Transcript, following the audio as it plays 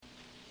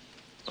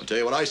I'll tell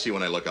you what I see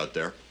when I look out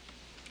there,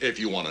 if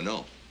you want to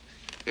know.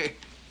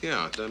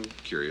 Yeah, I'm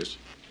curious.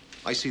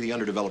 I see the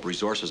underdeveloped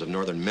resources of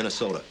northern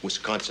Minnesota,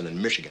 Wisconsin, and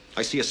Michigan.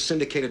 I see a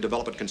syndicated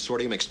development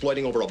consortium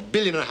exploiting over $1.5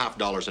 billion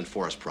in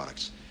forest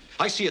products.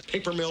 I see a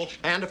paper mill,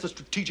 and if the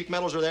strategic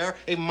metals are there,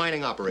 a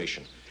mining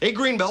operation. A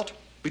greenbelt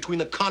between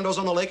the condos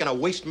on the lake and a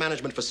waste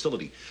management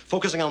facility,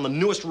 focusing on the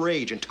newest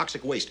rage in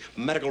toxic waste,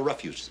 medical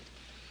refuse.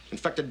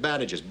 Infected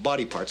bandages,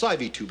 body parts,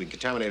 IV tubing,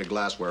 contaminated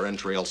glassware,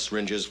 entrails,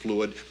 syringes,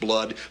 fluid,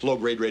 blood,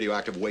 low-grade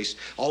radioactive waste,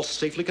 all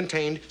safely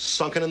contained,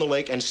 sunken in the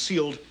lake, and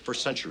sealed for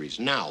centuries.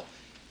 Now,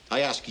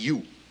 I ask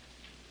you,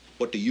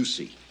 what do you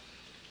see?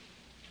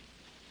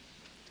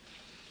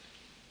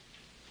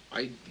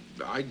 I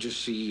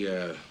just see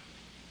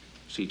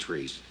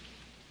trees.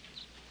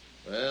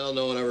 Well,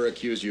 no one ever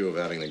accused you of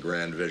having the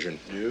grand vision.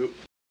 You.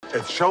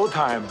 It's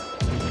showtime.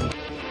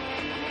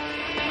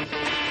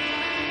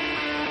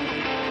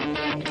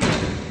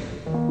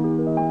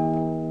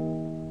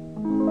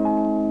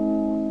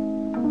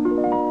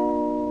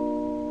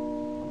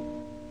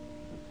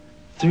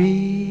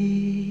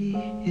 Three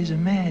is a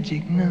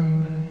magic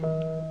number.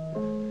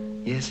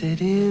 Yes,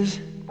 it is.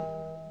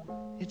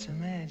 It's a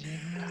magic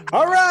number.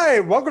 All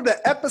right, welcome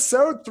to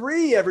episode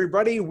 3,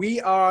 everybody.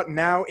 We are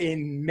now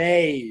in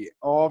May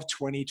of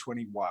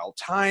 2020. Wild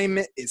time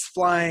is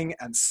flying,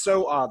 and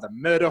so are the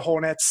murder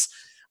hornets.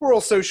 We're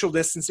all social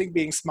distancing,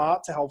 being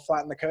smart to help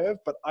flatten the curve,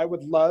 but I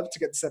would love to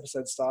get this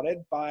episode started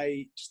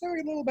by just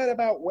knowing a little bit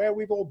about where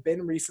we've all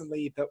been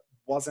recently that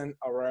wasn't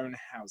our own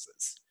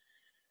houses.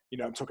 You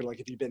know, I'm talking like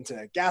if you've been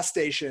to gas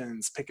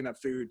stations, picking up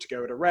food to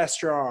go to a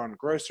restaurant,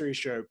 grocery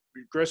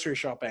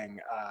shopping,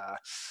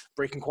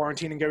 breaking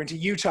quarantine and going to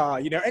Utah,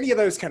 you know, any of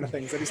those kind of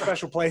things, any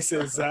special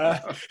places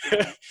that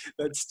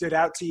stood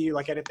out to you,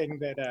 like anything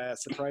that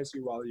surprised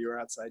you while you were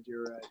outside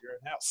your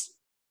own house.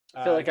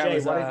 I feel like Jay, I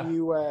was, why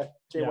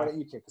don't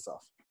you kick us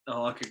off?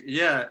 Oh, okay.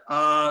 Yeah.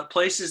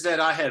 Places that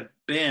I have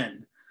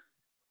been.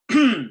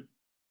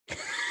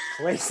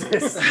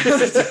 Places.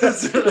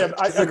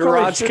 The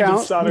garage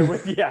count. Started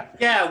with,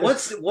 Yeah.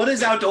 What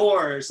is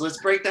outdoors?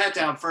 Let's break that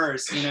down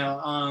first. You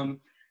know,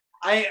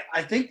 I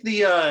think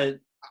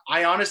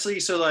I honestly,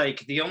 so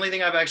like the only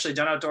thing I've actually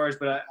done outdoors,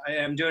 but I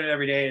am doing it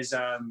every day is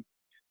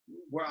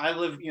where I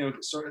live. You know,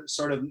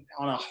 sort of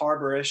on a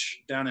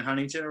harbor-ish down in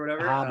Huntington or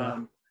whatever.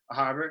 A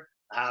harbor,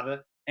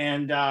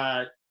 and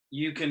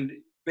you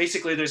can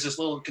basically there's this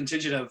little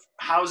contingent of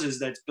houses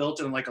that's built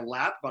in like a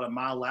lap, about a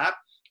mile lap.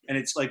 And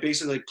it's like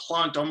basically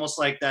plunked almost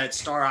like that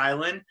Star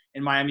Island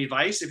in Miami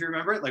Vice, if you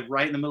remember it, like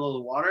right in the middle of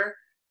the water.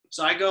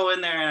 So I go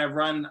in there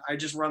and I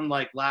just run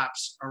like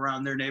laps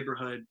around their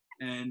neighborhood.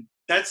 And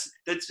that's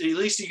at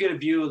least you get a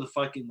view of the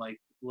fucking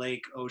like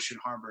lake, ocean,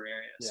 harbor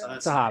area. Yeah, so that's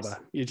it's a harbor,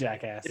 you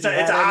jackass. It's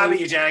a hobby,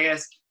 you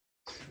jackass.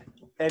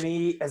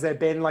 Has there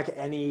been like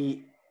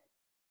any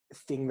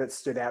thing that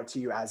stood out to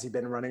you as you've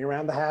been running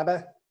around the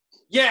harbor?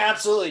 Yeah,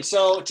 absolutely.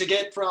 So to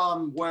get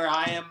from where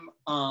I am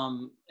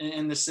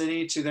in the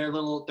city to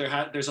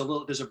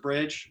there's a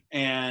bridge,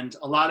 and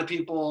a lot of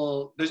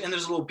people there's a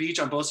little beach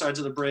on both sides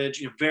of the bridge.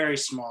 You know, very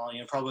small. You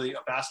know, probably a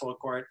basketball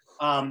court.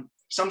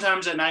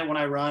 Sometimes at night when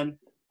I run,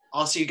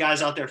 I'll see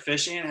guys out there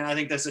fishing, and I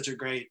think that's such a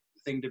great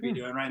thing to be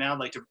doing right now.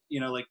 Like to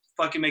like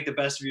fucking make the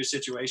best of your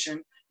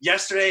situation.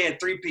 Yesterday at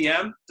 3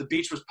 p.m., the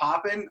beach was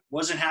popping.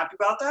 Wasn't happy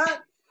about that,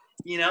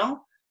 you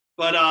know.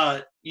 But,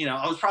 I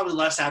was probably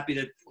less happy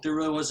that there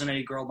really wasn't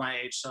any girl my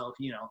age. So,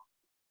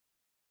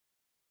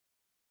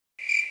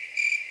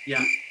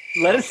 yeah.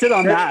 Let us sit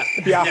on that.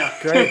 Yeah.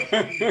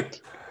 Great.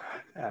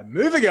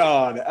 Moving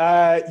on.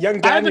 Young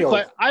Daniel.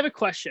 I have a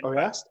question. Oh,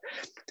 yeah? First.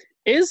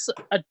 Is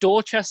a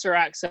Dorchester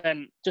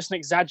accent just an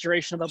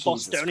exaggeration of a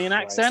Bostonian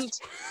accent?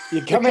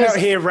 You're coming out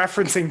here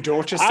referencing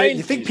Dorchester.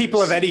 You think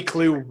people have any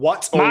clue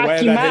what or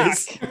where that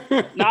is?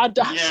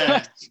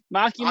 Yeah.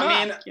 Marky Mark.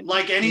 I mean,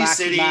 like any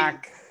city...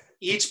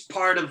 Each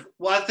part of,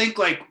 I think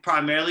like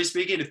primarily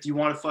speaking, if you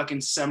want a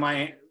fucking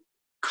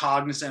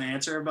semi-cognizant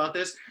answer about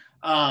this,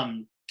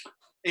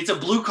 it's a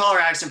blue collar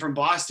accent from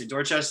Boston.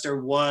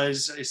 Dorchester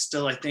is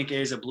still, I think,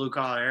 is a blue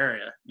collar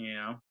area, you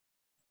know?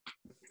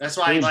 That's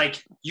why,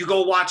 like, you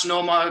go watch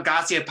Noma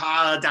Garcia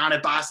Parra down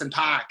at Boston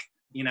Park,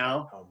 you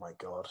know? Oh my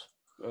God.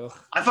 Ugh.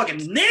 I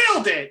fucking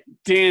nailed it!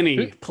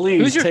 Danny,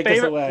 please who's your take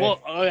favorite? us away.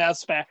 Well, oh, yeah,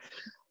 that's fair.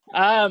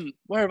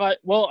 Where have I?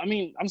 Well, I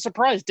mean, I'm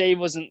surprised Dave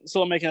wasn't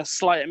sort of making a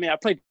slight at me. I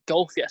played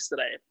golf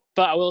yesterday,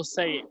 but I will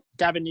say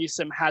Gavin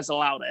Newsom has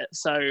allowed it,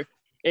 so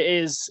it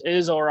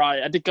is all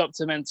right. I did go up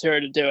to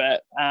Ventura to do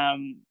it.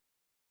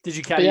 Did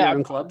you caddy your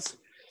own clubs?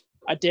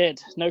 I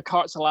did. No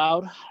carts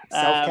allowed.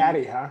 Self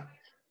caddy, huh?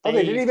 Oh,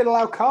 they didn't even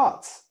allow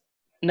carts.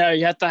 No,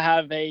 you had to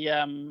have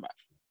a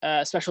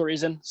special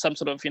reason, some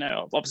sort of,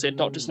 obviously a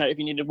doctor's note if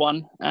you needed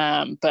one.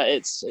 But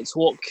it's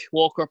walk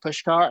or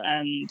push cart,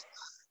 and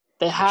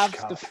they have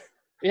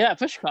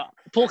push cart,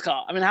 pull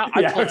cart. I mean, I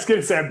was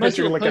going to say, I'm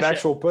picturing like an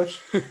actual push.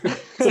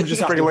 So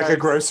just bring like a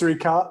grocery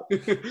cart.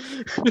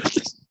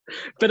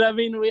 But I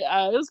mean, it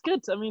was good.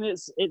 I mean, it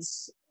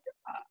is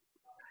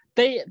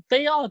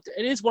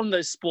one of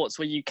those sports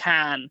where you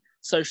can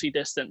socially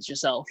distance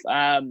yourself.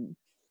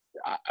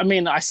 I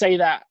mean, I say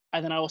that,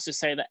 and then I also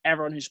say that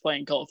everyone who's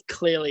playing golf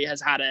clearly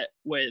has had it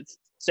with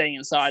staying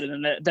inside,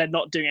 and they're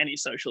not doing any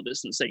social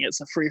distancing.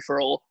 It's a free for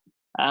all.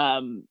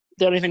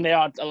 The only thing they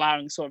are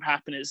allowing sort of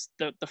happen is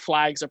the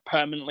flags are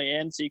permanently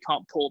in, so you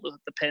can't pull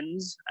the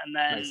pins, and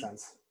Makes then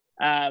sense.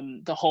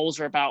 the holes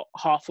are about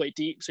halfway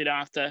deep, so you don't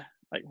have to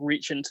like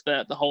reach into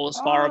the hole as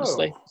far,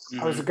 obviously.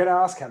 I was going to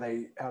ask how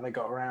they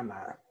got around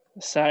that.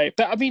 So,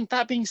 but I mean,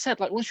 that being said,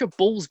 like once your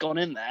ball's gone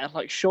in there,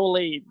 like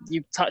surely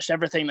you've touched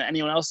everything that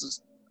anyone else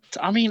has.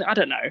 I mean, I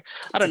don't know.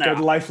 Good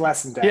life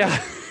lesson, Dan.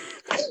 Yeah.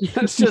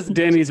 That's just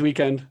Danny's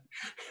weekend.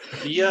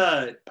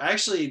 Yeah,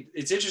 actually,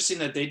 it's interesting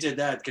that they did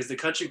that because the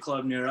country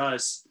club near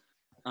us,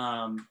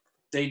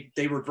 they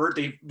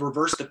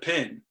reverse the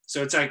pin.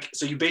 So it's like,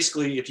 so you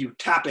basically, if you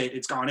tap it,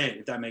 it's gone in.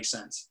 If that makes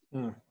sense.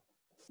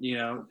 You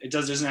know, it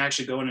doesn't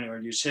actually go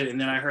anywhere. You just hit it. And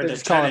then I heard They that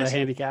just call it a tennis.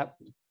 handicap.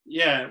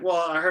 Yeah, well,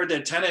 I heard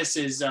that tennis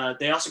is.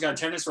 They also got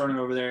tennis running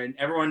over there, and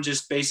everyone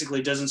just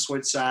basically doesn't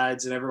switch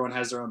sides, and everyone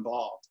has their own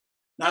ball.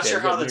 Not sure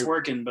how that's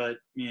working, but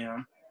you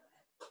know.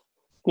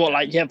 Well,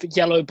 like you have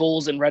yellow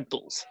balls and red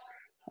balls,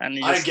 and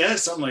you just, I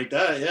guess something like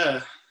that.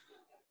 Yeah.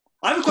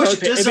 I have a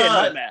question. it'd be a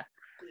nightmare.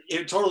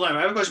 Total nightmare.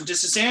 I have a question.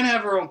 Does Suzanne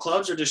have her own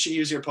clubs, or does she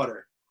use your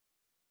putter?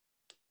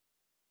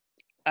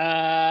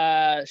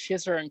 She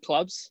has her own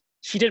clubs.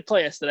 She did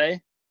play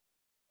yesterday.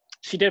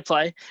 She did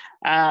play.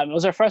 It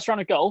was her first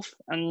round of golf,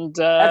 and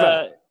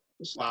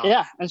Wow.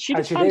 yeah, and she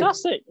did she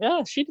fantastic.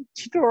 Yeah, she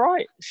did all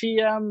right.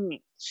 She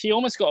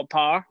almost got a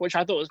par, which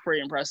I thought was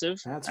pretty impressive.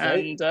 That's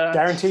great. And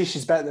Guarantee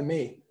she's better than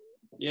me.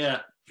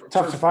 Yeah.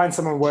 Tough to find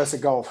someone worse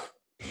at golf.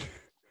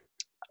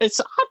 it's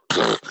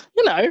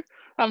you know,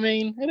 I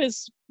mean, it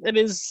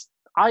is.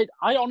 I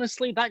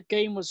honestly, that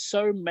game was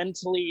so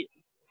mentally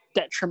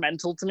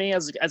detrimental to me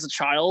as a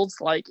child.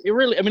 Like it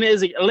really, I mean, it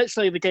is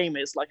literally the game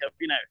is like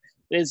it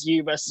is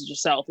you versus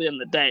yourself at the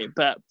end of the day.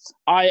 But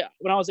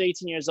when I was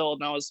 18 years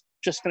old and I was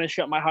just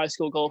finishing up my high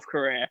school golf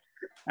career,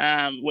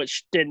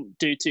 which didn't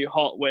do too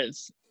hot with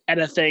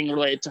anything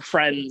related to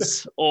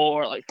friends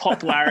or like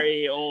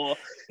popularity or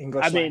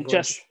English language.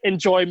 just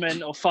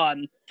enjoyment or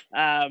fun.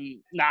 I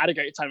had a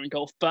great time in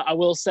golf, but I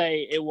will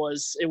say it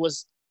was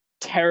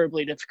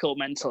terribly difficult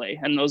mentally,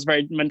 and it was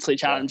very mentally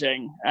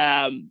challenging.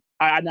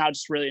 I now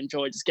just really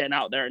enjoy just getting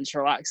out there and just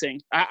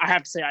relaxing. I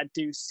have to say,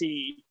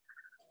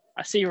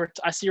 I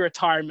see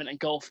retirement and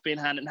golf being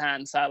hand in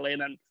hand, sadly,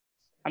 and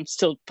I'm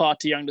still far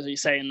too young to be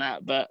saying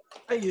that. But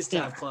I used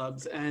to have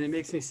clubs, and it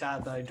makes me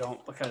sad that I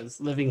don't, because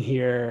living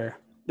here,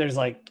 there's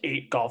like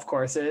 8 golf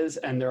courses,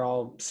 and they're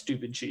all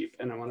stupid cheap,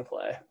 and I want to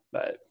play.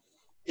 But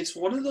It's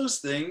one of those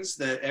things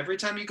that every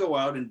time you go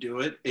out and do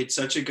it, it's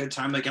such a good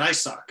time. Like, and I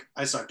suck,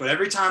 but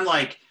every time,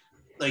 like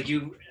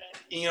you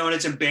know, and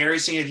it's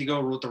embarrassing if you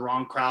go with the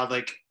wrong crowd.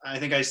 Like, I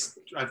think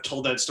I've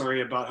told that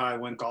story about how I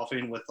went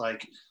golfing with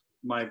like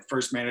my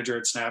first manager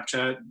at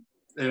Snapchat.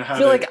 And I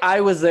feel like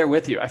I was there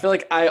with you. I feel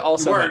like I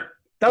also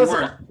that was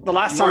the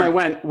last time I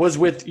went was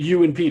with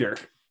you and Peter.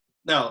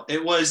 No,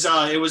 it was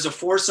a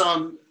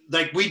foursome.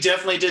 Like, we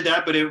definitely did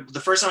that, but the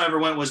first time I ever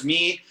went was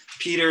me,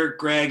 Peter,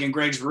 Greg, and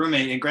Greg's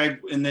roommate. And Greg,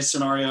 in this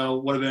scenario,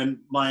 would have been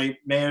my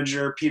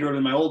manager. Peter would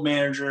have been my old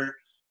manager.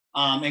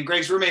 And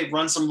Greg's roommate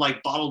runs some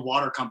like bottled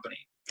water company.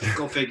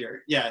 Go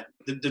figure. Yeah,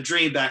 the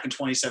dream back in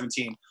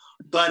 2017.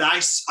 But I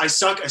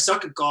suck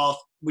at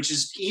golf, which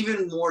is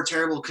even more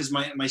terrible because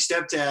my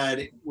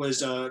stepdad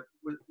was a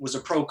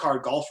pro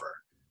card golfer.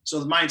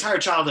 So my entire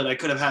childhood I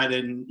could have had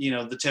in, you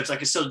know, the tips. I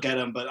could still get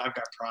them, but I've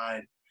got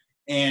pride.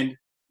 And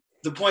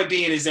the point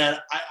being is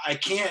that I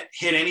can't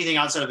hit anything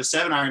outside of a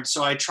 7-iron.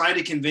 So I tried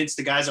to convince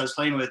the guys I was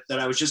playing with that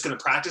I was just going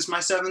to practice my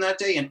 7 that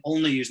day and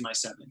only use my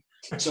 7.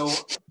 So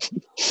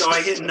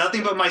I hit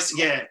nothing but my,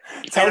 yeah.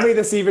 Tell me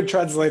this even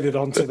translated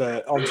onto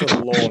the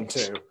lawn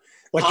too.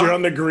 Like you're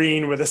on the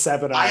green with a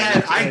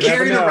 7-iron. I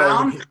carried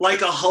around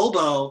like a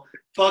hobo,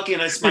 fucking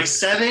my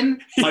 7,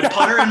 my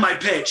putter, and my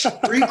pitch.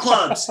 3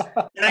 clubs.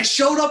 And I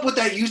showed up with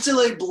that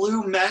UCLA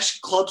blue mesh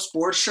club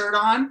sports shirt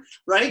on,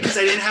 right? Because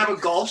I didn't have a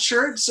golf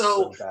shirt.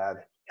 So bad.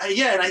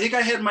 Yeah, and I think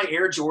I had my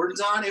Air Jordans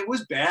on. It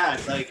was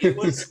bad. Like, it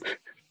was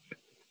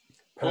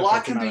a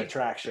lot can be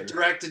directed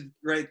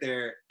right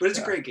there. But it's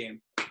a great game.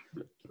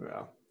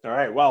 Yeah. All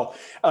right. Well,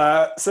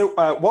 so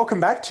welcome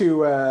back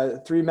to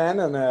 3 Men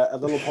and a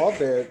Little Pod,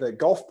 the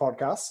golf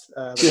podcast.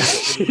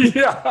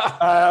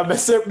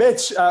 So,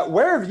 Mitch,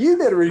 where have you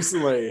been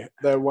recently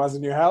that was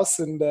in your house,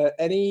 and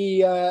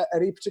any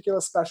particular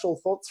special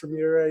thoughts from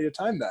your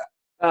time there?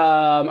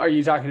 Are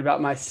you talking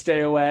about my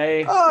stay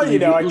away? Oh, you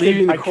know, I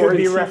could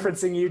be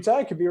referencing Utah.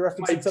 I could be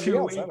referencing something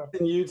else.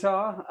 In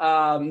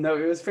Utah. No,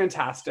 it was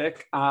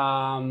fantastic.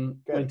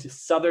 Went to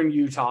southern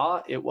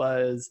Utah. It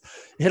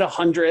hit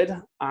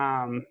 100.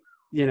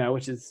 You know,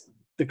 which is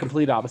the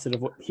complete opposite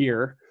of what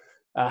here,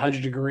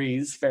 100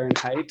 degrees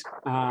Fahrenheit.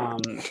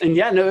 And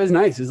yeah, no, it was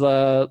nice. It was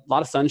a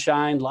lot of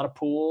sunshine, a lot of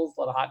pools, a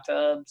lot of hot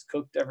tubs,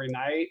 cooked every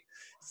night.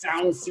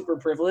 Sounds super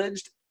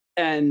privileged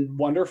and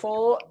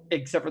wonderful,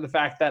 except for the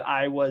fact that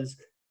I was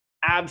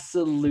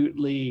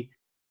absolutely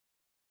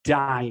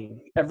dying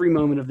every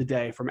moment of the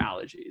day from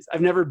allergies.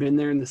 I've never been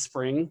there in the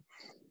spring,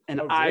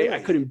 and Oh, I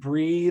really? couldn't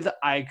breathe.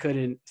 I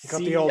couldn't You got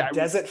see. the old I-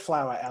 desert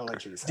flower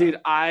allergies. huh? Dude,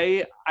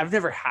 I've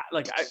never had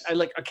like I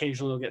like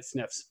occasionally will get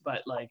sniffs,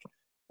 but like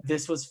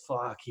this was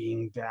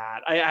fucking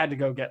bad. I had to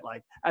go get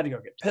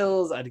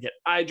pills, I had to get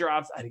eye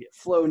drops, I had to get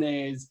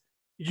Flonase,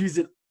 use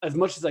it as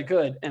much as I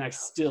could, and I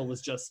still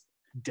was just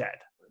dead.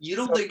 You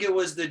don't think it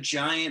was the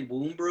giant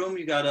womb broom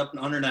you got up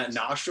under that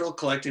nostril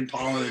collecting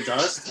pollen and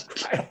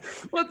dust?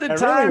 What the I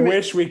time? really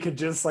wish we could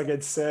just like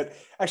insert.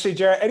 Actually,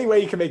 Jared, any way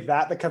you can make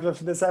that the cover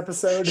for this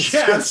episode? It's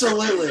Yeah, just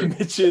absolutely.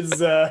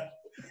 Mitch's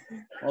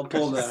I'll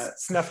pull that.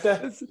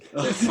 snufter. It's,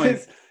 Oh it's, my-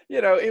 it's- you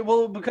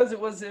know, because it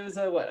was a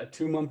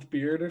 2-month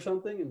beard or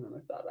something, and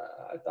then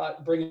I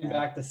thought bringing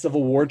back the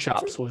Civil War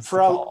chops was For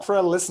the our, call. for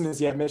our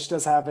listeners, yeah, Mitch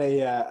does have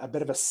a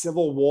bit of a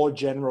Civil War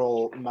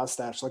general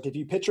mustache. Like if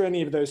you picture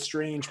any of those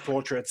strange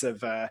portraits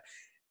of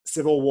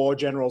Civil War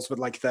generals with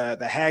like the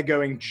hair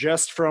going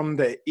just from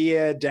the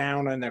ear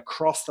down and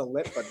across the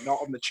lip, but not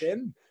on the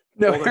chin.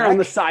 No All the hair on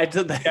the neck? sides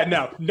of the Yeah, head.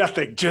 no,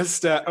 nothing.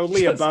 Just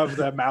only Just- above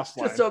the mouth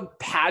line. Just a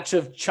patch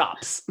of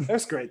chops.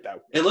 That's great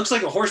though. It looks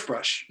like a horse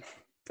brush.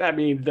 I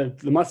mean, the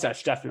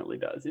mustache definitely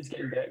does. It's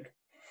getting big.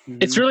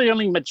 It's really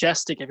only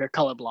majestic if you're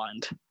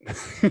colorblind.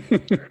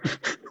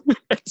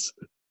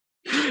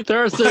 There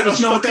are I certain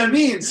don't know what that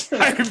means. So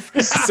many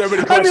questions.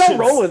 I mean, I'll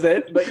roll with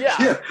it, but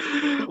yeah.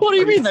 What do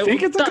you mean? Though?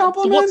 think it's a That-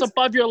 compliment? What's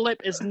above your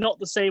lip is not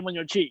the same on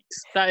your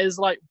cheeks. That is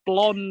like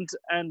blonde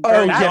and Oh,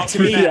 very yeah, That dark to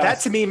me, brunette. that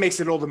to me makes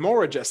it all the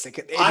more majestic.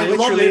 It I love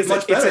literally it is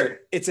much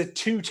better. It's a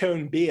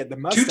two-tone beard. The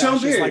mustache Two-tone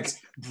is like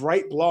beards.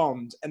 bright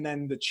blonde, and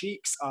then the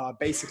cheeks are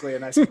basically a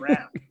nice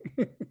brown.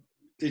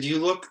 Did you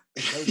look?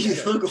 You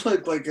look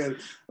like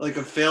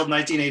a failed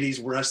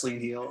 1980s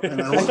wrestling heel.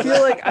 And I I love feel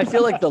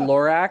that. like the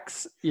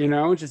Lorax,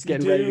 just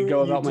getting ready to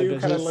go about my You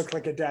kind of business. look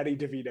like a Daddy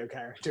DeVito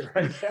character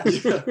right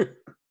now.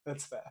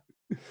 That's fair.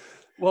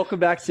 Welcome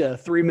back to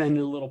Three Men in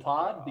a Little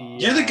Pod.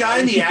 You're the guy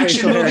in the action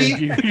facial hair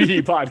movie? and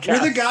beauty podcast.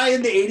 You're the guy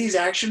in the 80s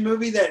action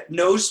movie that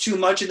knows too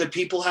much and the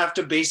people have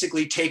to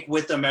basically take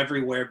with them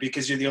everywhere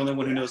because you're the only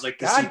one who knows like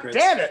the God secrets.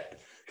 damn it!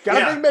 Gotta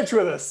Yeah. bring Mitch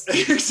with us.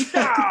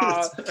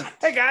 Exactly.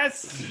 Hey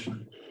guys.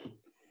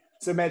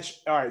 So Mitch,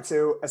 all right.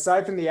 So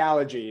aside from the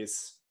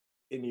allergies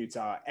in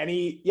Utah,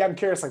 I'm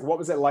curious. Like, what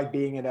was it like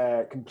being in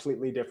a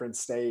completely different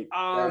state?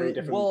 Very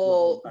different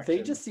level Well, of they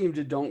infection? just seem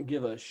to don't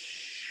give a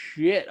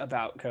shit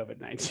about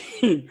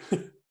COVID-19.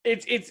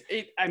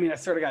 I mean, I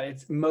swear to God,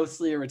 it's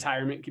mostly a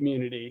retirement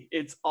community.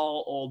 It's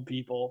all old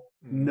people.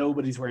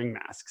 Nobody's wearing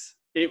masks.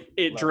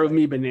 It drove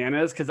me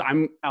bananas because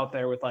I'm out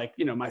there with like,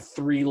 my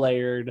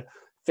 3-layered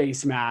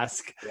face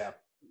mask, Yeah.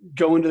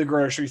 going to the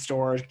grocery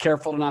store,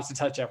 careful not to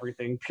touch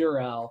everything,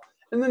 Purell.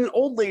 And then an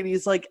old lady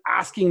is like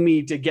asking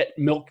me to get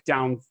milk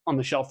down on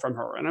the shelf from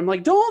her. And I'm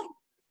like, don't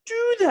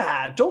do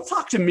that. Don't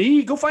talk to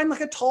me. Go find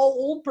like a tall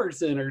old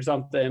person or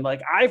something.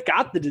 Like, I've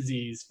got the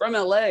disease from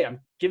LA. I'm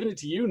giving it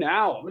to you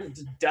now. I'm going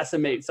to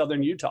decimate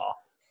Southern Utah.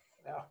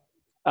 Yeah.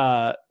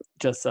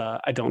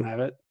 I don't have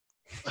it.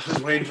 I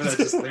was waiting for that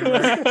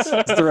disclaimer.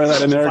 Just throw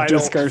that in there.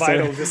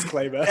 Final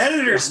disclaimer.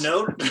 Editor's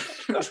note.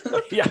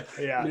 Yeah.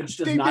 Yeah. Mitch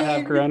does not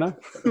have corona.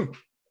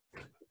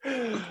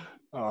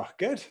 Oh,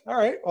 good. All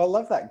right. Well, I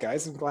love that,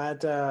 guys. I'm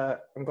glad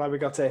we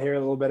got to hear a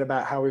little bit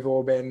about how we've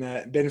all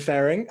been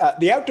faring.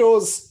 The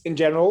outdoors in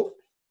general,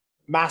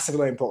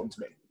 massively important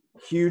to me.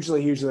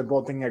 Hugely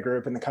important thing. I grew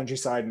up in the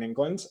countryside in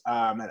England,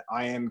 and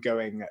I am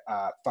going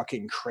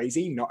fucking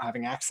crazy not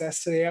having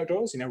access to the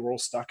outdoors. We're all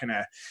stuck in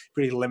a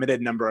pretty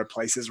limited number of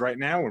places right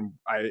now, and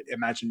I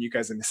imagine you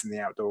guys are missing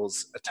the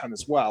outdoors a ton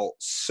as well.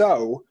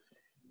 So,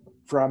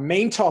 for our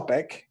main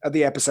topic of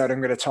the episode, I'm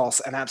going to toss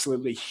an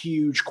absolutely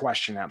huge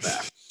question out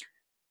there.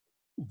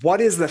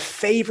 What is the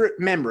favorite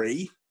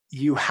memory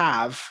you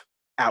have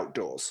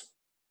outdoors?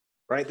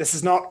 Right? This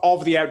is not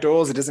of the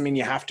outdoors. It doesn't mean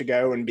you have to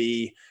go and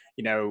be,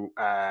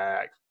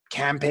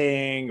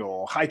 camping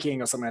or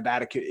hiking or something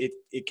like that.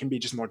 It can be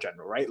just more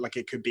general, right? Like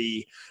it could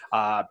be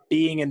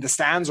being in the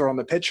stands or on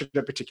the pitch at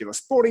a particular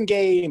sporting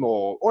game,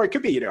 or it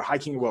could be,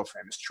 hiking a world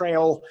famous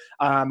trail,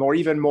 or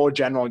even more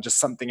general, just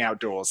something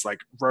outdoors, like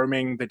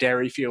roaming the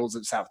dairy fields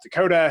of South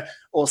Dakota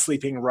or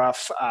sleeping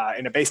rough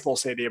in a baseball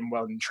stadium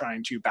when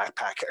trying to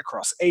backpack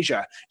across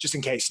Asia, just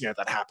in case,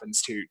 that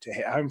happens to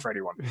hit home for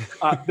anyone.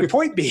 The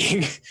point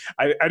being,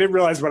 I didn't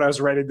realize when I was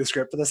writing the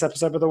script for this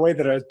episode, by the way,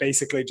 that I was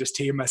basically just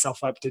teeing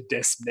myself up to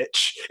diss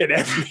Mitch in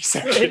every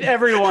section. And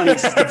everyone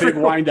is just a big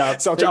wind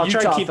up. So I'll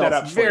try and keep that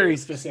up for Very you.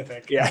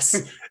 specific.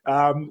 Yes.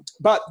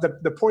 But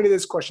the point of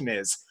this question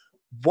is,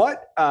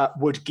 what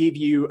would give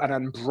you an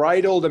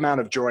unbridled amount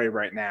of joy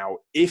right now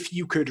if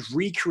you could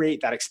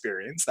recreate that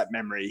experience, that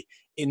memory,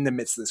 in the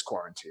midst of this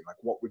quarantine? Like,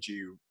 what would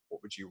you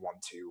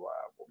want to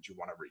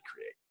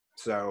recreate?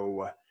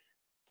 So,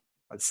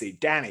 let's see,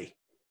 Danny.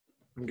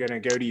 I'm gonna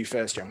go to you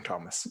first, young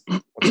Thomas. What's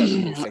up with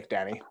you, thick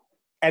Danny?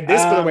 And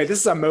this, by the way, this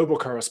is a mobile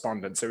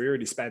correspondent, so he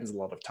already spends a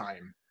lot of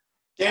time.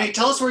 Danny,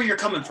 tell us where you're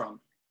coming from.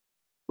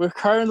 We're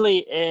currently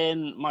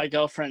in my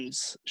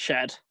girlfriend's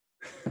shed.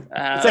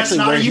 That's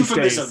not where a he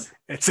euphemism. stays.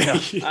 It's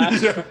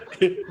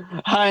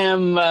I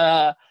am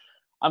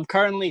I'm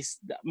currently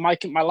my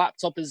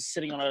laptop is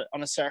sitting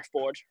on a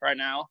surfboard right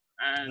now,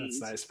 and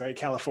That's nice. Very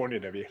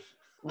Californian of you.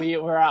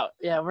 we're out.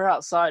 Yeah, we're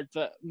outside.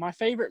 But my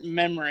favorite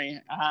memory,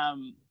 I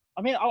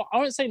mean, I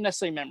wouldn't say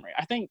necessarily memory.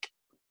 I think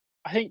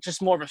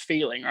just more of a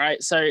feeling,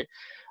 right? So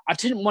I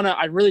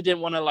really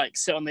didn't want to like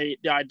sit on the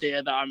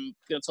idea that I'm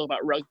going to talk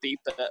about rugby,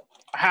 but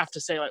I have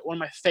to say like one of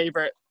my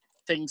favorite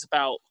things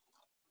about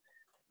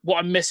what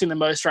I'm missing the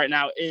most right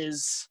now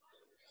is,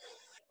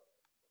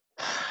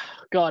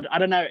 God, I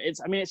don't know.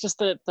 It's just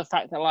the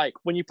fact that like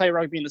when you play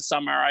rugby in the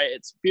summer, right?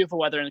 It's beautiful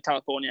weather in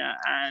California,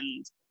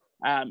 and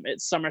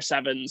it's summer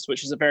sevens,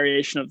 which is a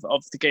variation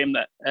of the game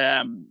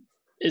that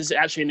is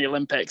actually in the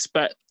Olympics.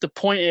 But the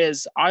point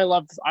is, I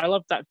love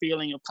that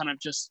feeling of kind of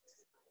just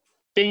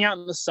being out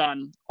in the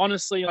sun,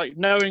 honestly, like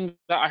knowing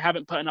that I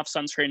haven't put enough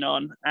sunscreen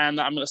on and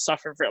that I'm going to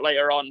suffer for it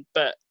later on,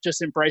 but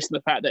just embracing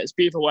the fact that it's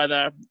beautiful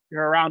weather.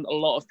 You're around a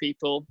lot of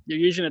people. You're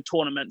usually in a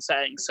tournament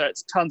setting, so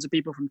it's tons of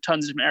people from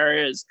tons of different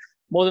areas.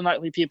 More than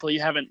likely people you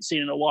haven't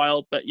seen in a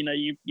while, but you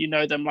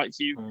know them like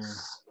you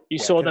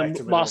saw them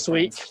last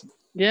week.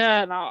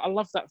 Yeah, and I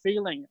love that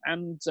feeling.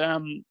 And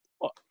I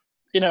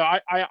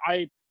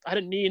had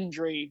a knee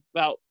injury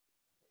about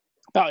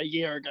a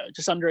year ago,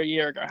 just under a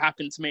year ago,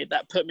 happened to me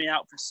that put me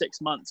out for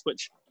 6 months,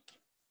 which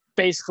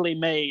basically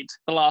made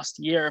the last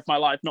year of my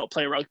life not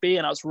play rugby.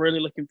 And I was really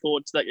looking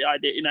forward to that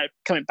idea,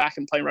 coming back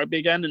and playing rugby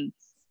again. And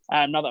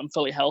now that I'm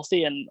fully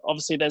healthy, and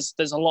obviously there's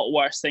a lot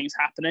worse things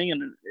happening,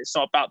 and it's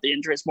not about the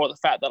injury, it's more the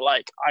fact that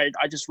like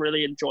I just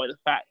really enjoy the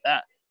fact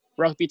that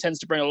rugby tends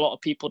to bring a lot of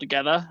people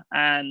together,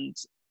 and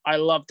I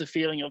love the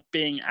feeling of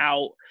being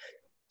out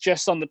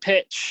just on the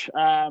pitch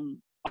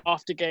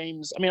after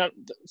games. I mean,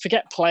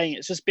 forget playing,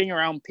 it's just being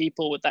around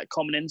people with that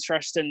common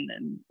interest, and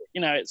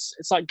it's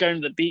like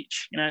going to the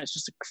beach. It's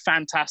just a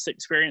fantastic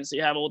experience that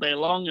you have all day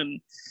long,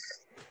 and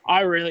I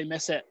really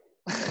miss it.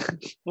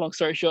 Long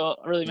story short,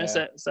 I really miss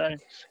it. So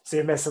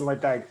you're missing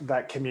like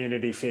that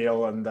community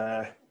feel and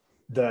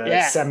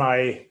the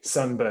semi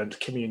sunburned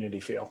community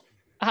feel.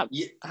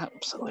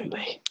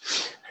 Absolutely.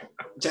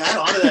 To add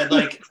on to that,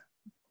 like,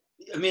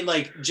 I mean,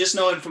 like, just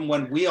knowing from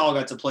when we all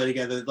got to play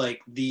together, like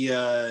the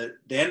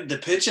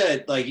pitch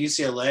at like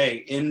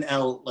UCLA in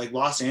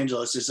Los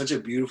Angeles is such a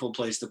beautiful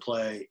place to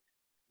play.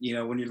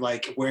 When you're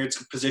like where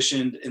it's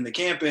positioned in the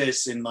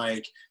campus, and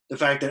like the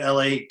fact that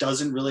LA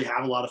doesn't really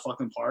have a lot of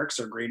fucking parks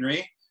or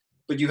greenery,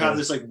 but you have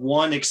this like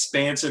one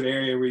expansive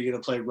area where you get to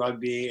play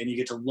rugby and you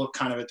get to look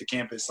kind of at the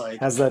campus. Like,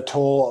 has the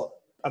tall,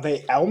 are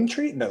they elm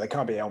tree? No, they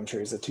can't be elm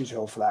trees. They're too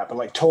tall for that. But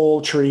like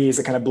tall trees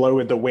that kind of blow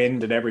with the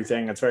wind and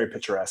everything. It's very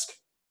picturesque.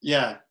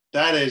 Yeah,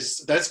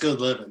 that's good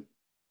living.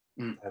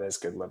 That is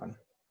good living.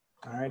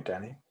 All right,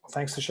 Danny. Well,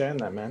 thanks for sharing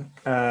that, man.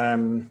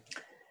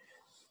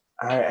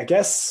 All right, I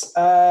guess,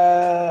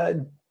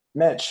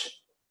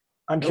 Mitch,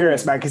 I'm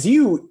curious, man, because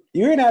you're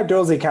an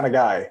outdoorsy kind of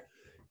guy.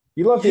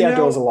 You love the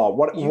outdoors a lot.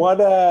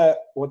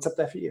 What's up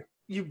there for you?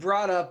 You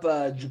brought up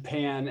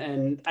Japan,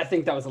 and I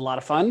think that was a lot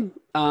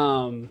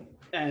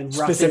and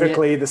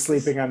specifically the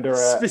sleeping under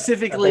a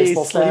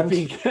baseball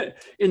sleeping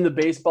in the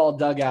baseball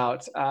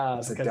dugout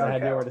because dugout. I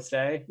had nowhere to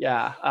stay.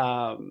 Yeah.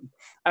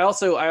 I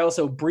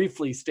also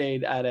briefly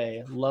stayed at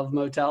a Love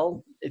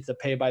Motel. It's a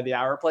pay by the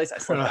hour place. I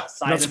slept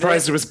outside. Not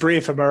surprised it was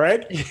brief. Am I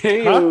right?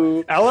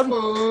 Huh? Alan?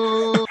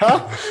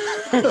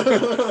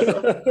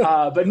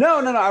 But no.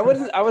 I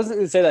wasn't going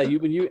to say that.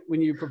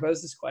 When you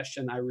proposed this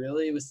question, I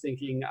really was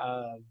thinking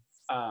of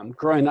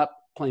growing up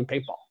playing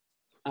paintball,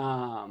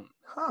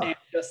 and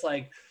just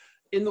like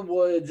in the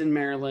woods in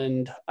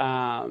Maryland.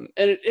 And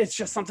it's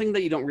just something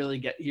that you don't really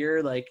get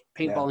here. Like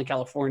paintball in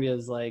California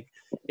is like,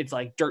 it's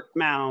like dirt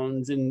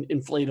mounds and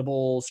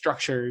inflatable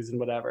structures and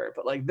whatever.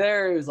 But like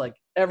there, it was like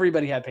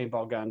everybody had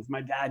paintball guns.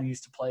 My dad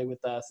used to play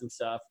with us and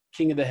stuff.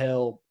 King of the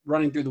Hill,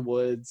 running through the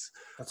woods.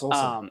 That's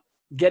awesome.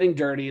 Getting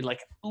dirty, like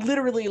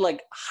literally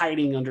like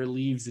hiding under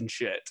leaves and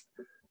shit.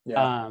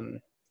 Yeah.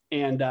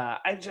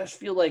 I just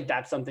feel like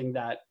that's something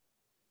that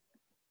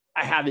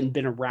I haven't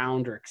been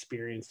around or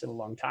experienced in a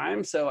long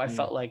time. So I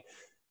felt like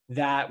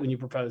that when you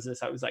proposed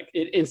this, I was like,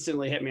 it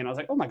instantly hit me, and I was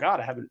like, oh my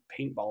God, I haven't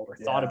paintballed or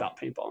thought about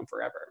paintball in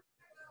forever.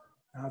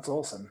 That's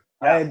awesome.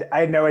 Yeah. I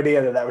had no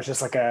idea that was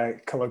just like a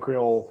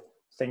colloquial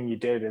thing you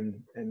did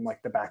in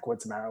like the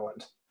backwoods of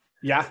Maryland.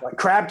 Yeah. Like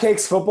crab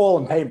cakes, football,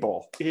 and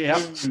paintball. Yeah,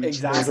 exactly.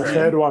 There's a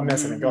third one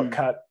missing. It got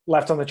cut,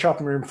 left on the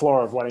chopping room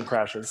floor of Wedding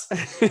Crashers.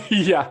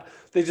 Yeah.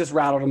 They just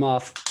rattled them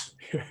off.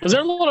 Was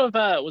there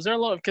a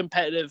lot of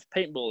competitive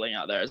paintballing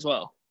out there as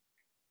well?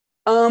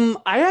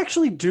 I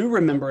actually do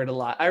remember it a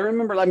lot.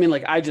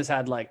 I just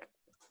had like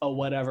a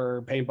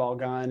whatever paintball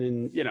gun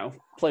and,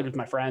 played with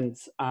my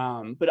friends.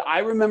 But I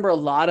remember a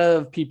lot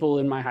of people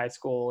in my high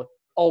school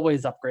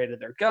always upgraded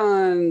their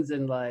guns,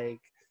 and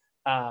like,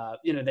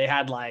 they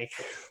had like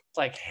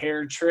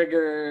hair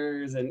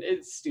triggers, and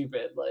it's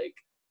stupid. Like,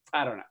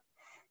 I don't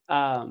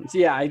know. So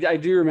yeah, I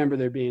do remember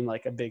there being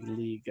like a big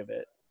league of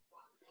it.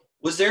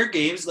 Was there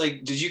games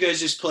like, did you guys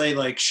just play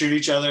like shoot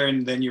each other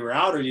and then you were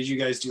out, or did you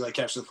guys do like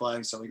capture the flag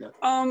and stuff like that?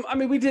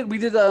 We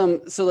did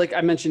so like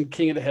I mentioned,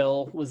 King of the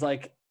Hill was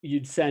like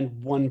you'd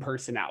send one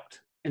person out,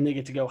 and they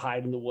get to go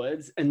hide in the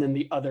woods, and then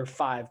the other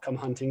 5 come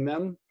hunting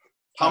them.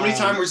 How many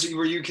times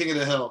were you king of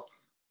the hill?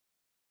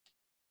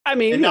 I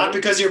mean, And not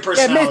because of your Yeah,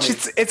 personality.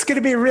 Mitch, it's going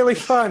to be really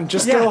fun.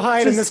 Just Yeah, go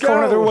hide in just this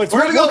corner of the go. woods.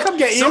 We're gonna We'll go. come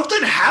get you.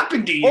 Something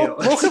happened to you.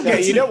 We'll come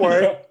get you. Don't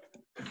worry.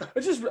 I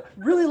just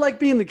really like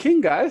being the king,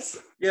 guys.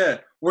 Yeah,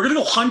 we're gonna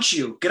go hunt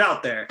you. Get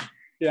out there.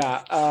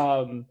 Yeah.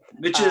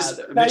 Mitch's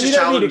No, you don't need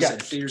childhood a was gun. a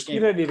dangerous You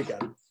game. don't need a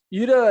gun.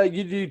 You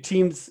do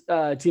teams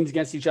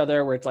against each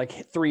other where it's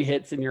like 3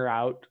 hits and you're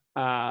out.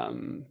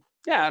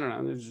 Yeah, I don't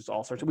know. There's just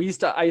all sorts.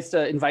 I used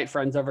to invite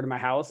friends over to my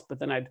house, but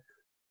then I'd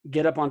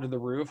get up onto the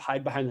roof,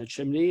 hide behind the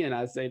chimney, and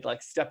as they'd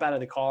like step out of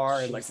the car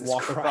and like Jesus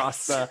walk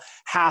across the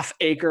half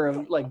acre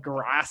of like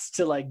grass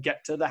to like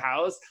get to the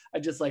house, I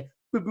just like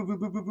boop, boop, boop,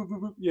 boop, boop, boop,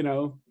 boop, you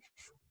know,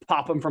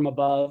 pop them from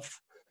above.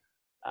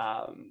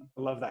 I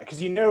love that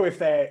because if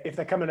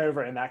they're coming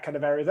over in that kind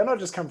of area, they're not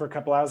just come for a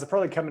couple hours. They're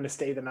probably coming to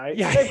stay the night.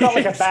 Yeah, They've got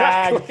like a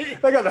exactly.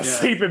 bag. They got the Yeah.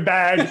 sleeping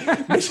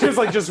bag. It's just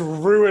like just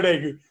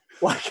ruining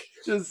like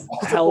Just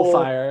multiple-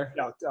 hellfire.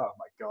 Oh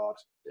my god!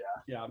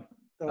 Yeah. Yeah.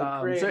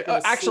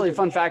 Actually,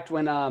 fun fact: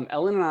 when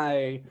Ellen and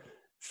I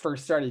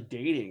first started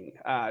dating,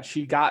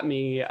 she got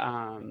me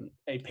a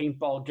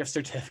paintball gift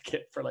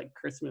certificate for like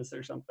Christmas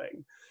or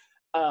something.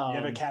 You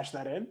ever cash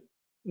that in?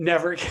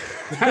 Never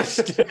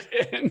cashed it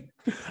in.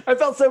 I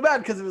felt so bad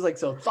because it was like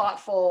so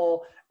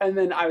thoughtful, and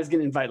then I was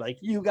gonna invite like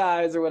you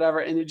guys or whatever,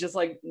 and it just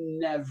like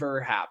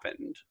never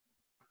happened.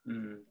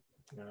 No.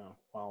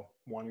 Well,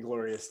 one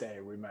glorious day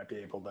we might be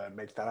able to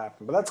make that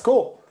happen. But that's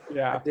cool.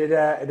 Yeah. I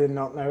did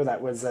not know that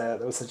was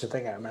such a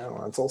thing out in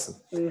Maryland. That's awesome.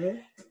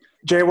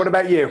 Jay, what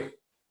about you?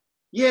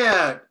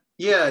 Yeah.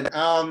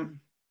 Well,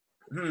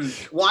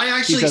 I He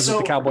actually says with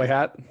the cowboy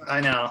hat. I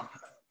know.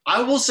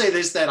 I will say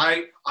this, that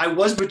I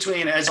was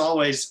between, as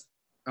always,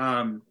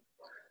 I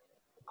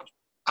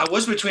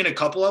was between a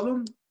couple of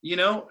them. You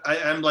know,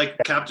 I'm like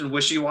Captain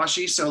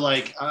Wishy-Washy, so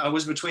like I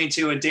was between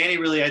 2, and Danny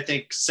really, I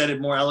think, said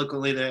it more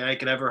eloquently than I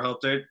could ever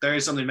hope. There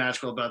is something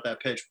magical about that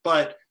pitch,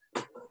 but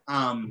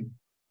I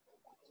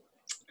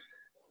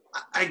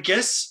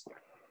guess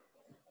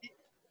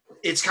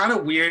it's kind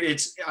of weird.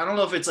 I don't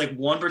know if it's like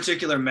one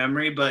particular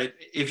memory, but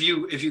if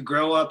you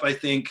grow up, I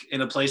think,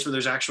 in a place where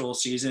there's actual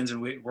seasons,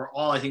 and we're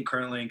all, I think,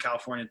 currently in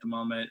California at the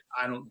moment.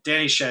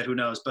 Danny Shed, who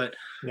knows, but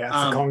Yeah, it's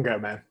the Congo,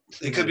 man.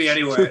 it could be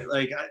anywhere.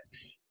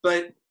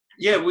 But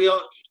yeah, we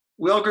all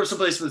grew up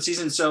someplace for the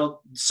season, so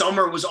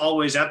summer was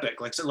always epic.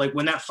 So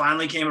when that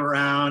finally came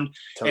around,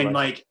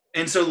 Totally.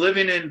 and so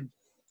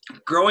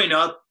growing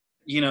up,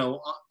 you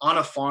know, on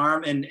a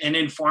farm and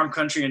in farm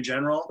country in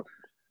general,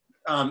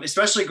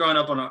 especially growing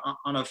up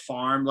on a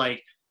farm,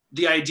 like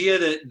the idea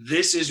that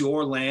this is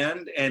your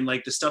land and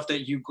like the stuff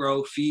that you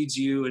grow feeds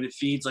you, and it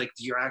feeds like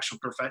your actual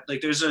like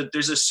there's a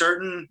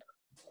certain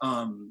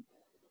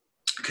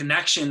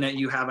connection that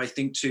you have, I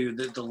think, to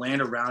the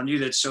land around you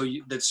that's so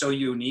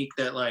unique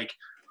that like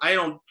I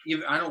don't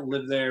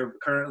live there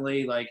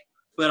currently, like,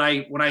 but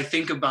when I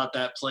think about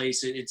that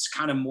place, it's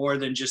kind of more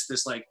than just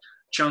this like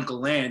chunk of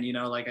land, you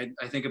know, like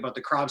I think about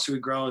the crops we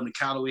grow and the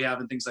cattle we have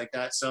and things like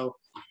that. So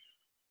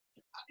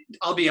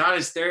I'll be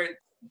honest,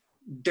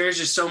 there's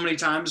just so many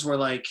times where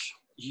like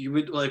you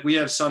would like we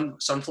have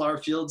sunflower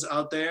fields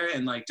out there,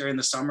 and like during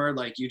the summer,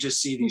 like you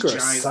just see these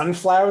giant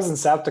sunflowers in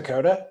South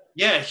Dakota.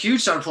 Yeah,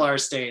 huge sunflower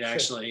state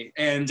actually.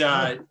 And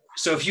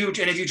so if you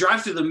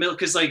drive through the middle,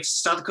 because like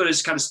South Dakota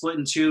is kind of split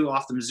in 2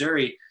 off the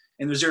Missouri,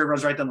 and the Missouri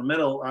runs right down the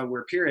middle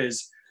where Pierre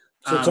is.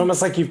 So it's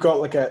almost like you've got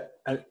like a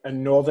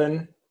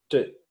northern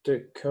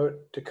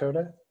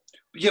Dakota.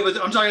 Yeah,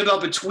 but I'm talking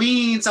about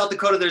between South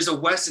Dakota, there's a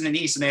west and an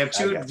east, and they have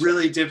 2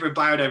 really different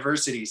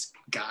biodiversities,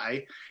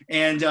 guy.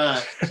 And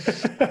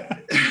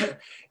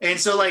and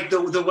so like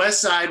the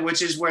west side,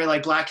 which is where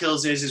like Black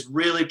Hills is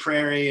really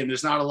prairie, and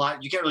there's not a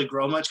lot. You can't really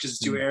grow much because it's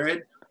too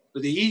arid.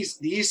 But the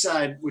east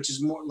side, which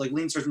is more like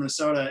leans towards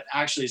Minnesota,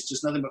 actually is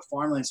just nothing but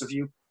farmland. So if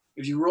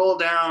you roll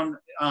down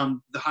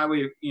the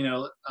highway, you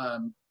know,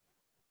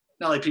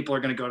 not like people are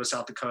going to go to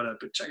South Dakota,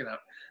 but check it out.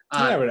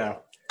 You never know.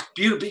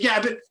 Beautiful,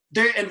 yeah. But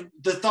there, and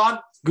the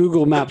thought,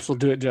 Google Maps will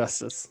do it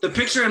justice. the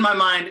picture in my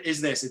mind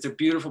is this. It's a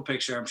beautiful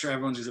picture. I'm sure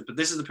everyone sees it, but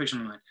this is the picture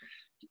in my mind.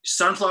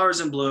 Sunflowers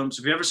in bloom. So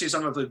if you ever see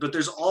sunflowers, but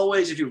there's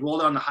always, if you roll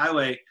down the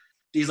highway,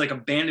 these like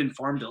abandoned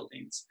farm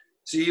buildings.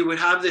 So you would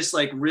have this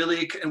like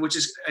really, which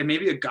is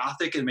maybe a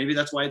Gothic, and maybe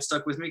that's why it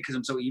stuck with me because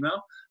I'm so emo.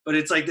 But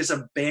it's like this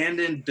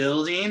abandoned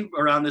building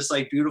around this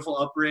like beautiful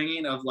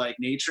upbringing of like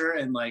nature,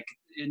 and like,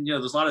 and, you know,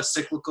 there's a lot of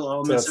cyclical So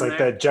elements. it's like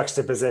the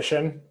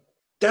juxtaposition.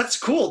 That's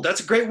cool. That's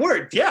a great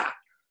word. Yeah.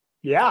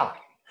 Yeah,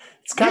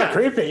 it's kind of Yeah.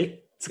 creepy.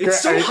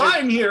 It's so hot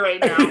in here right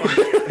now.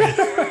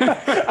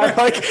 I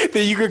like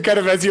that you could kind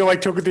of, as you're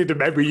like talking through the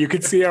memory, you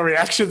could see our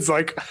reactions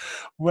like,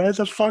 where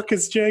the fuck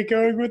is Jay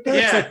going with this?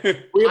 Yeah.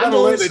 We I'm had to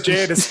learn always- that Jay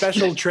had a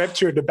special trip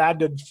to an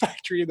abandoned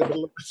factory in the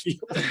middle of the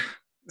field.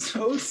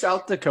 Oh,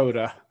 South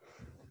Dakota.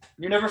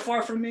 You're never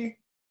far from me.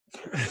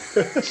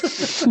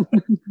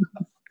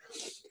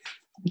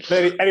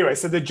 But anyway,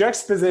 so the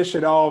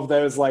juxtaposition of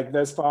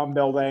those farm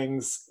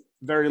buildings,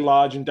 very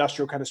large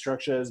industrial kind of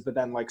structures, but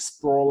then like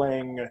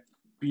sprawling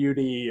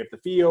beauty of the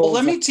field. Well,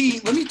 let me tee.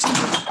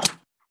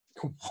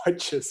 What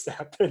just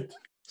happened?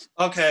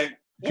 Okay,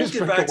 we'll Just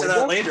get break back the to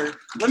that window? later.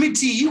 Let me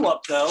tee you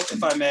up though,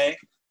 if I may.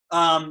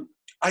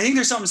 I think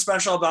there's something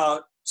special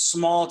about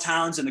small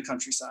towns in the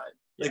countryside.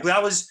 Like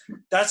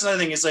that's another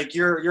thing. Is like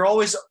you're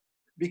always,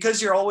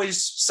 because you're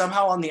always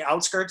somehow on the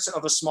outskirts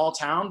of a small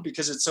town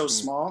because it's so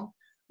small.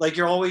 Like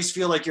you always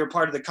feel like you're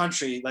part of the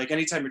country. Like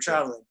anytime you're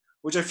traveling,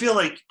 which I feel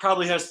like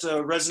probably has to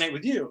resonate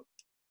with you.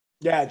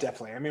 Yeah,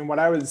 definitely. I mean, when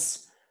I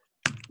was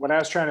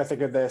trying to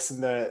think of this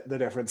and the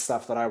different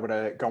stuff that I would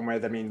have gone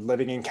with, I mean,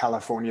 living in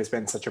California has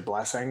been such a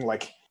blessing.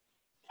 Like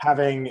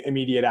having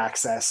immediate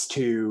access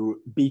to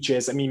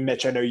beaches. I mean,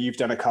 Mitch, I know you've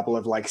done a couple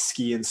of like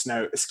ski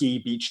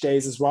beach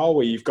days as well,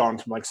 where you've gone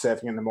from like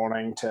surfing in the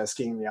morning to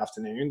skiing in the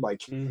afternoon.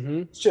 Like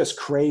it's just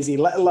crazy,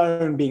 let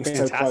alone being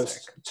so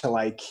close to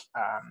like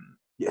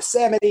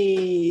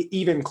Yosemite,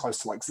 even close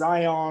to like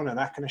Zion and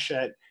that kind of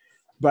shit.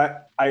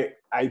 But I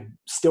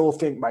still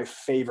think my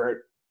favorite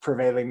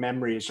prevailing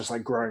memory is just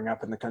like growing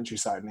up in the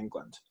countryside in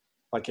England.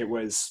 Like it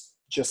was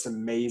just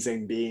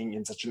amazing being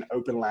in such an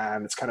open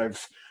land. It's kind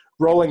of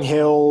rolling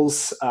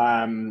hills,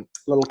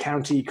 little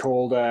county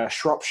called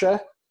Shropshire,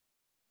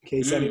 in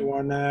case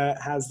anyone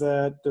has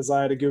the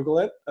desire to Google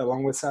it,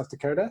 along with South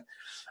Dakota.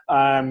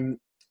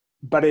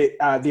 But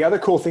the other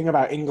cool thing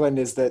about England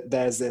is that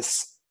there's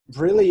this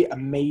really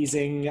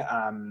amazing,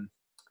 I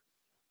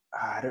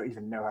don't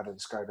even know how to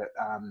describe it.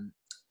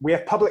 We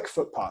have public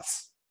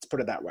footpaths, let's put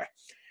it that way.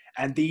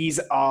 And these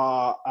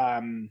are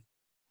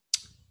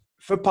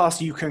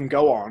footpaths you can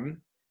go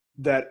on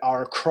that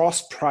are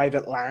across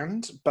private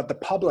land, but the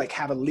public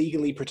have a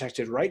legally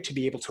protected right to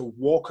be able to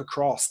walk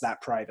across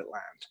that private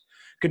land.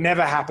 Could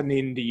never happen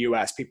in the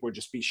US. People would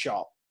just be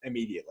shot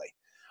immediately.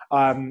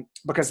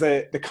 Because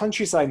the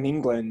countryside in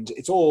England,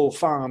 it's all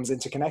farms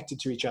interconnected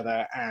to each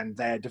other, and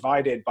they're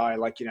divided by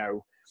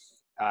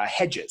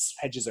hedges.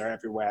 Hedges are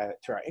everywhere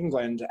throughout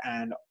England,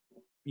 and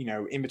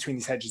in between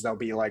these hedges, there'll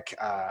be like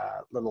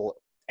little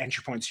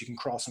entry points you can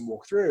cross and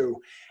walk through,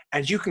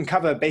 and you can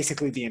cover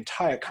basically the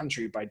entire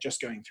country by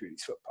just going through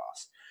these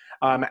footpaths.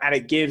 And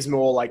it gives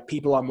more like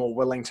people are more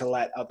willing to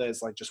let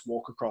others like just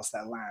walk across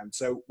their land.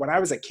 So when I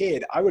was a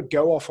kid, I would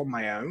go off on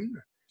my own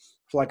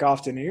for like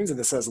afternoons, and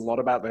this says a lot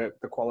about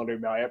the quality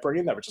of my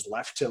upbringing. That were just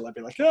left till I'd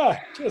be like,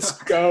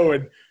 just go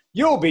and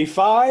you'll be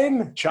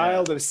fine,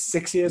 child of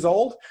 6 years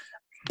old.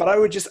 But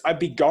I'd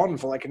be gone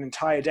for like an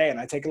entire day, and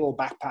I'd take a little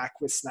backpack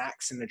with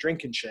snacks and a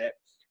drink and shit,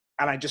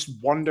 and I just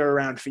wander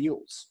around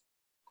fields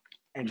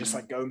and just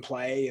like go and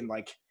play and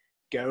like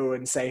go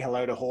and say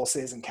hello to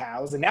horses and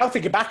cows. And now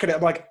thinking back at it,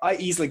 I'm like, I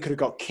easily could have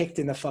got kicked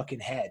in the fucking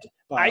head.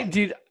 But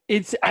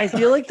I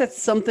feel like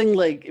that's something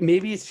like,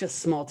 maybe it's just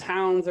small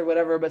towns or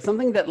whatever, but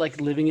something that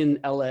like living in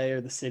LA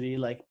or the city,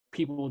 like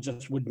people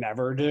just would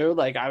never do.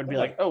 Like I would be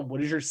like, oh,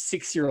 what is your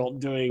 6-year-old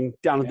doing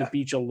down at the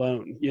beach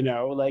alone?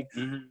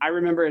 I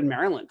remember in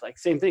Maryland, like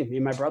same thing. Me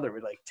and my brother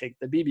would like take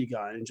the BB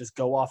gun and just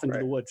go off into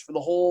the woods for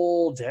the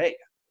whole day.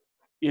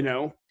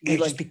 It'd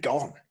just be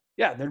gone.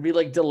 Yeah, there'd be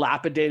like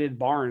dilapidated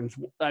barns.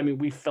 I mean,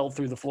 we fell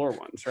through the floor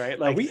once, right?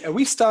 Like, are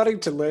we starting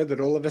to learn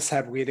that all of us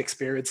have weird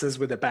experiences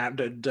with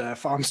abandoned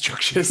farm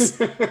structures?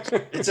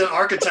 It's an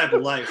archetype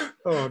of life.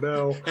 Oh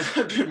no,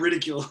 I've been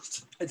ridiculed.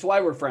 It's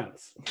why we're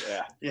friends.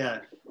 Yeah.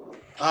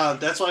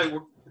 That's why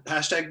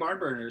we're #barn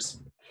burners.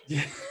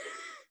 Yeah.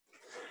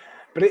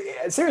 But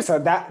seriously,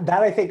 that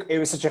I think it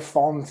was such a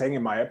fun thing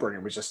in my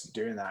upbringing, was just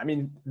doing that. I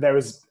mean, there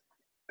was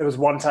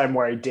one time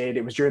where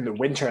it was during the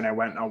winter, and I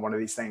went on one of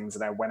these things,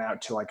 and I went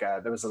out to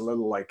there was a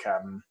little like,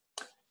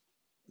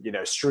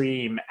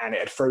 stream, and it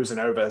had frozen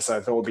over. So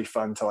I thought it'd be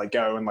fun to like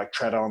go and like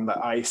tread on the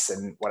ice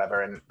and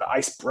whatever. And the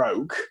ice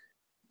broke,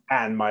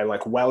 and my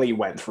like welly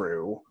went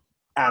through,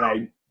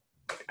 and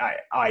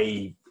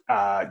I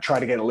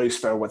tried to get it loose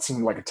for what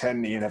seemed like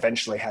eternity, and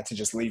eventually had to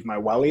just leave my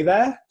welly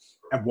there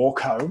and walk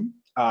home.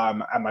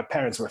 And my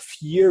parents were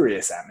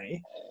furious at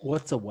me.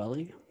 What's a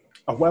welly?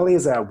 A welly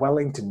is a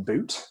Wellington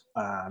boot.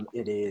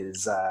 It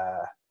is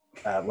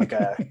like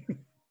a,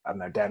 I don't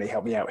know, Danny,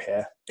 help me out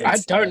here. I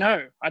don't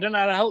know how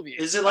to help you.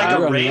 Is it like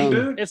a rain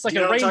boot? It's like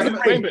You a know what I'm rain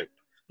talking boot.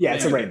 Yeah,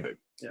 it's a rain boot.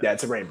 Yeah,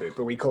 it's a rain boot,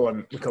 but we call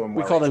them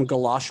We call them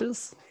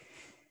galoshes.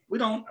 We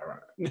don't.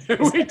 We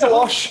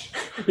galosh.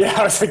 Yeah,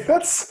 I was like,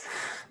 that's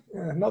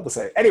not the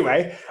same.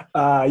 Anyway,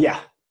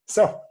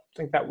 so I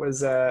think that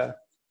was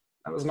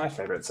my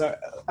favorite. So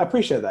I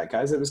appreciate that,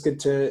 guys. It was good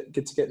to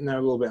get to know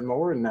a little bit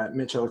more. And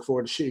Mitch, I look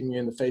forward to shooting you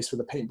in the face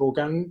with a paintball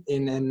gun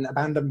in an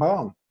abandoned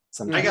barn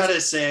sometime. I gotta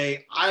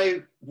say,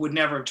 I would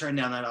never have turned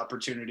down that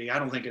opportunity. I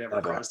don't think it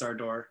ever crossed our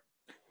door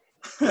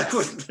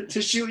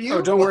to shoot you.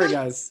 Oh, don't worry,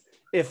 guys.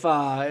 If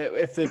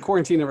the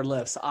quarantine ever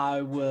lifts,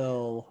 I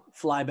will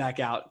fly back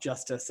out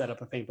just to set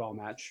up a paintball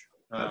match.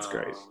 That's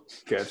great.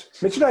 Good.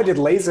 Mitch and I did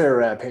laser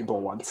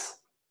paintball once.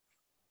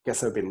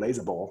 Guess that would be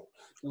laser ball.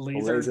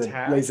 Laser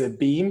tag. Laser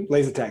beam.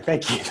 Laser tag.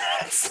 Thank you.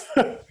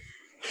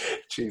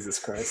 Jesus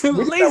Christ. We did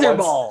that Laser once.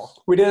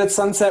 ball. We did it at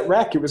Sunset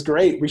Rec. It was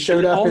great. We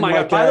showed up Oh in my God.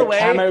 like By the way,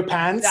 camo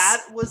pants.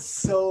 That was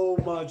so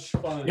much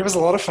fun. It was a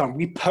lot of fun.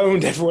 We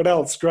pwned everyone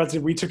else.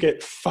 Granted, we took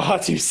it far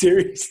too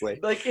seriously.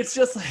 like it's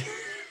just like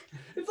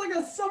it's like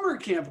a summer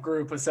camp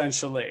group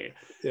essentially.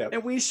 Yeah.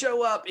 And we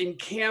show up in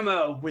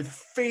camo with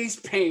face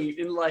paint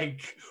and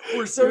like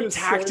we're so It was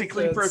so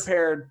tactically intense.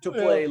 prepared to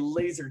play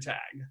laser tag.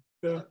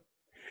 Yeah.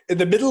 In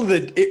the middle of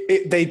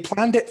they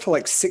planned it for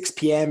like 6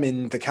 p.m.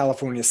 in the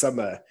California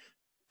summer.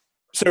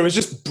 So it was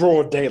just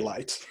broad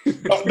daylight,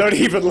 not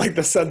even like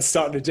the sun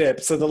starting to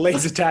dip. So the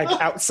laser tag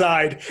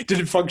outside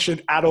didn't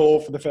function at all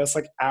for the first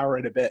like hour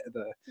and a bit.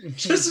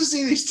 Just to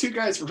see these two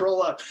guys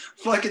roll up,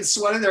 fucking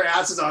sweating their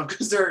asses off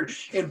because they're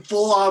in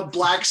full-on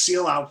Black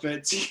SEAL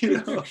outfits, you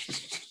know.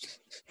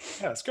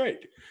 Yeah, it's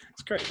great.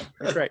 It's great.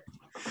 It's great.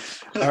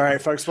 All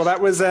right, folks. Well,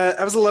 that was a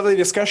lovely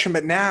discussion,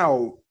 but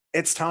now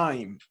it's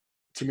time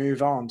to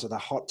move on to the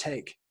hot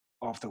take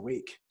of the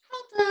week.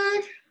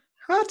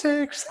 Hot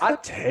takes.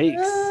 Hot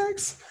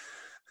takes.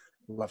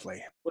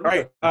 Lovely. What All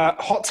about- right,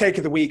 hot take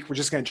of the week. We're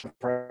just going to jump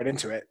right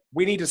into it.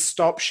 We need to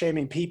stop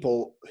shaming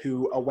people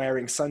who are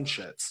wearing sun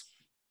shirts.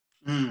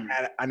 Mm.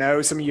 And I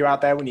know some of you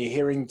out there, when you're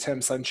hearing the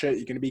term sun shirt,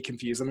 you're going to be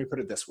confused. Let me put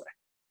it this way.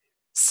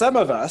 Some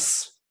of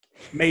us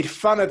made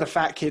fun of the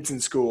fat kids in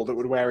school that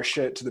would wear a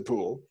shirt to the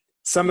pool.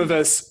 Some of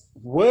us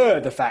were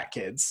the fat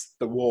kids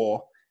that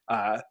wore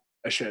a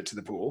shirt to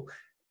the pool.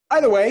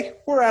 Either way,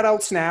 we're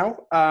adults now,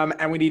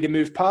 and we need to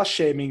move past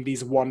shaming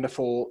these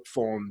wonderful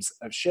forms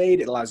of shade.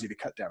 It allows you to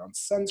cut down on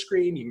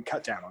sunscreen, you can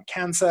cut down on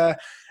cancer,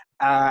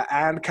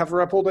 and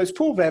cover up all those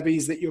pool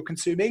bevies that you're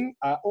consuming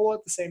all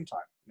at the same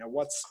time. You know,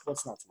 what's not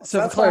to love? So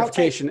for That's my hot take.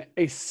 clarification,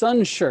 a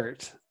sun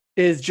shirt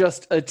is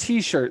just a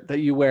t-shirt that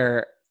you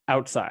wear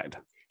outside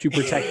to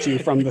protect you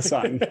from the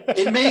sun.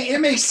 It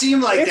may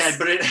seem like It's- that,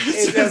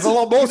 but There's a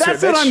lot more to it.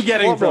 That's what Mitch. I'm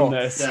getting A lot from more.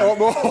 this. A lot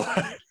more.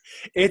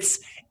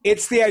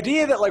 It's the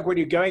idea that like when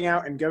you're going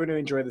out and going to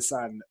enjoy the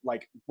sun,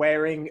 like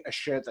wearing a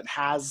shirt that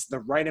has the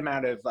right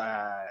amount of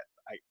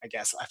I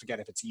guess I forget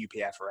if it's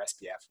UPF or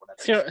SPF,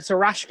 whatever. It's a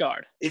rash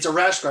guard. it's a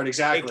rash guard,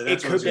 exactly. It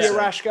That's what I could was be gonna a say.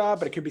 rash guard,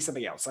 but it could be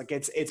something else. Like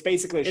it's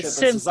basically a shirt It's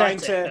that's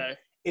designed synthetic, to. though.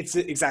 It's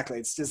exactly.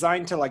 It's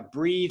designed to like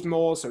breathe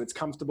more, so it's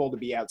comfortable to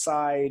be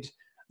outside.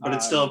 But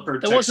it still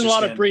protects There wasn't a your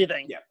lot skin. of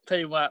breathing. Yeah. Tell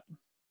you what.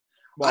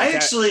 Well,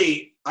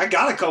 I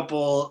got a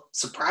couple,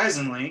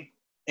 surprisingly.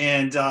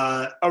 And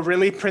oh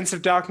really, Prince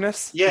of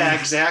Darkness? yeah,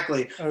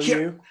 exactly. Oh,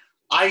 Here, you?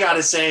 I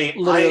gotta say,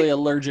 Literally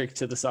allergic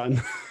to the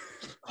sun.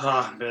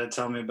 man,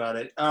 tell me about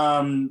it.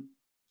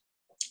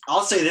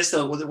 I'll say this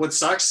though, what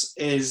sucks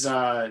is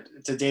to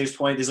Dave's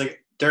point is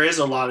like there is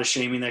a lot of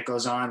shaming that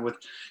goes on with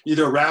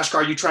either a rash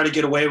guard. You try to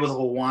get away with a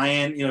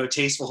Hawaiian, a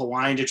tasteful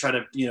Hawaiian to try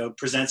to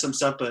present some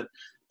stuff, but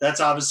that's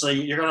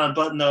obviously you're gonna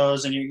unbutton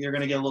those and you're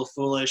gonna get a little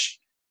foolish,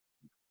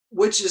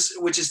 which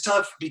is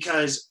tough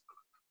because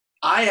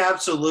I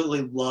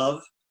absolutely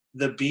love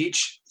the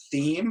beach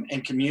theme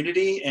and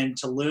community and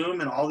Tulum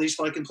and all these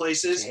fucking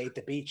places. I hate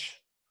the beach.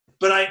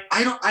 But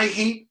I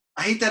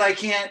hate that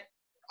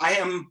I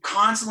am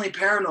constantly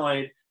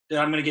paranoid that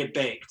I'm gonna get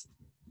baked.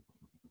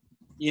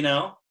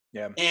 Yeah.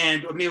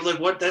 And I mean,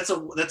 like, that's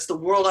the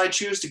world I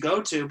choose to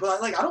go to.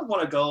 But like, I don't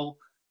want to go.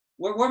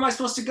 Where am I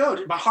supposed to go?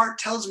 My heart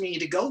tells me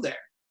to go there.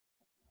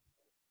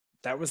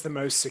 That was the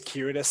most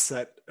circuitous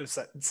set of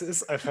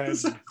sentences I've heard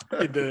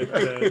in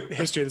the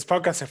history of this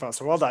podcast so far.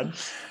 So well done.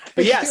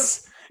 But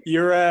yes,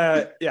 you're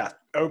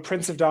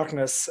Prince of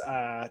Darkness.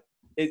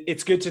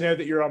 It's good to know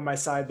that you're on my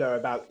side though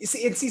about you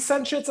see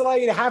sun shirts allow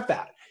you to have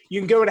that. You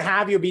can go and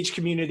have your beach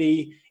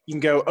community. You can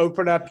go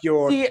open up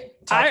your See, I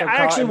taco cart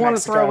actually in want to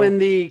Mexico. throw in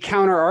the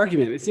counter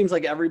argument. It seems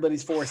like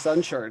everybody's for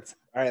sun shirts.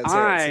 All right, let's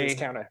hear it. Let's see this I-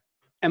 counter.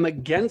 I'm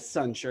against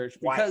sun shirts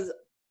Why? because,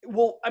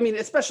 well, I mean,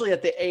 especially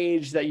at the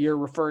age that you're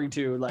referring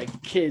to,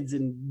 like kids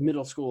in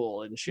middle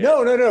school and shit.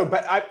 No,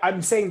 but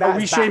I'm saying that Are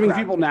we as shaming background.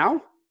 people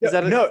now? Is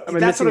that No, am I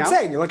that's what missing I'm out?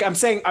 saying. Like I'm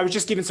saying, I was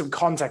just giving some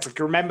context. Like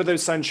remember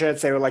those sun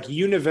shirts? They were like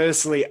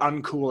universally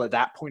uncool at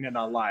that point in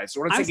our lives. So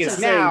what I'm I'm saying still is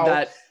saying now,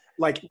 that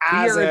like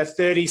as are- a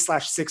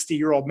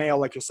 30/60-year-old male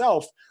like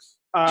yourself,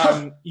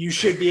 you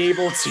should be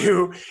able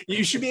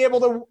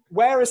to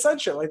wear a sun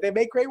shirt. Like they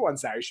make great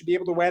ones now. You should be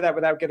able to wear that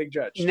without getting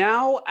judged.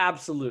 now,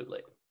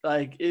 absolutely.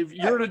 Like if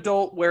you're an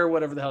adult, wear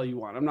whatever the hell you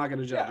want. I'm not going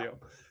to judge Yeah. you.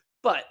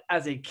 But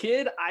as a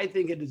kid, I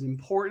think it is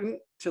important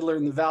to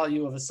learn the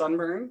value of a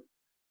sunburn.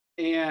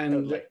 And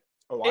Totally.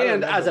 Oh, I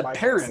and remember as a my first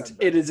parent,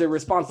 sunburn. it is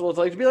irresponsible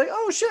to be like,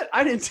 oh shit,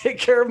 I didn't take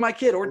care of my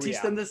kid or teach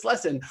yeah. them this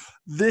lesson.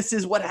 This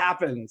is what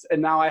happens. And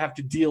now I have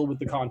to deal with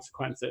the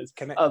consequences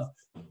Can I- of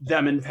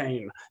them in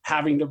pain,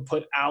 having to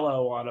put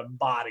aloe on a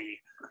body.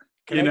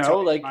 Can You I know,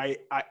 tell like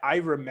I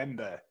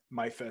remember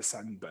my first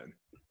sunburn.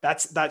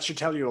 That should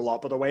tell you a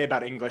lot, by the way,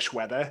 about English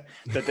weather.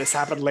 That this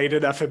happened late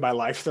enough in my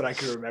life that I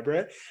can remember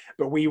it.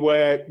 But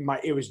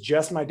it was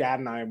just my dad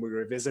and I, and we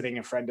were visiting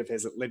a friend of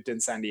his that lived in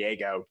San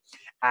Diego,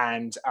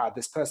 and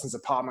this person's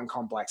apartment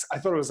complex. I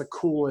thought it was the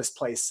coolest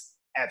place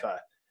ever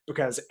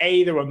because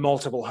A, there were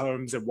multiple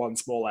homes in one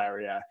small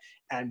area,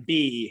 and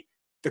B,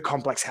 the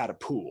complex had a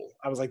pool.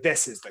 I was like,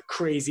 this is the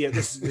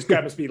craziest. This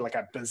guy must be like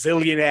a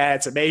bazillionaire.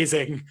 It's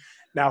amazing.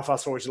 Now,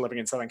 fast forward to living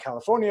in Southern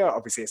California.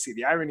 Obviously, I see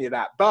the irony of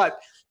that. But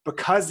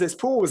because this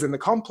pool was in the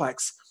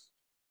complex,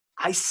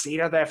 I stayed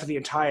out there for the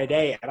entire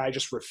day and I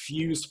just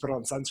refused to put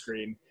on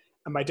sunscreen.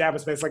 And my dad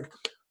was basically like,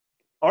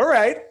 all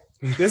right,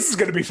 this is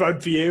going to be fun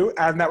for you.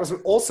 And that was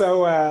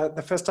also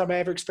the first time I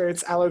ever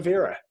experienced aloe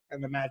vera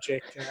and the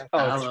magic. Oh,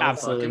 it's Hello,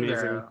 absolutely fucking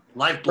amazing. Vera.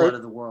 Lifeblood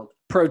of the world.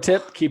 Pro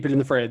tip: keep it in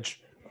the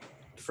fridge.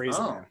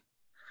 freezer. Oh. Man.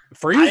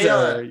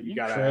 Freezer. You You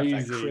gotta have that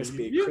crazy.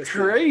 crispy- You crispy.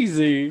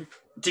 crazy.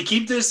 To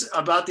keep this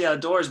about the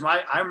outdoors,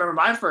 I remember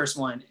my first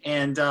one,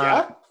 and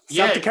Yeah?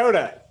 yeah. South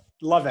Dakota.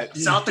 Love it.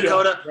 South Yeah.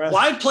 Dakota. Right.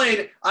 Well, I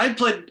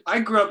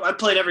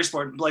played every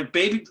sport. Like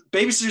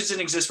babysitters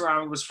didn't exist where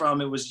I was from.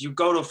 It was you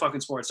go to a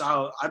fucking sport.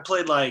 So I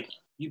played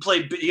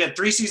you had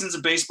 3 seasons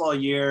of baseball a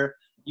year.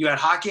 You had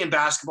hockey and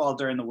basketball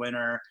during the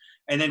winter,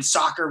 and then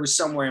soccer was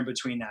somewhere in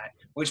between that,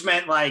 which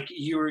meant like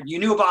you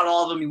knew about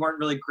all of them. You weren't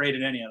really great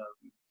at any of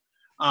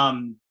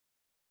them.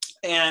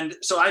 And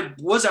so I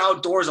was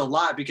outdoors a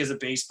lot because of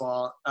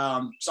baseball.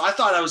 So I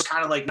thought I was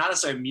kind of like not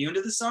necessarily immune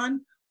to the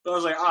sun, but I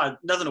was like,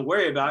 nothing to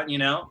worry about, you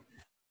know.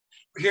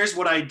 Here's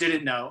what I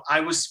didn't know.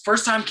 I was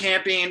first time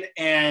camping,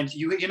 and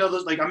you know,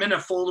 like I'm in a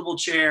foldable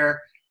chair,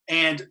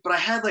 but I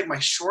had like my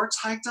shorts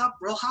hiked up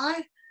real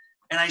high,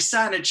 and I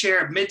sat in a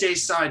chair midday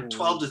sun,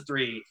 12 to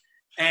 3,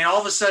 and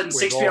all of a sudden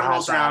 6 all p.m. had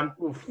rolls that. around.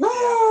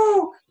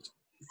 Woo!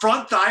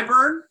 Front thigh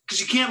burn because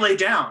you can't lay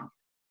down,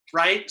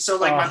 right? So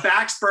like my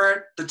back's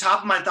burnt, the top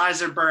of my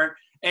thighs are burnt,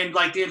 and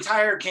like the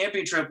entire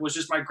camping trip was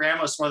just my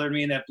grandma smothered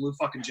me in that blue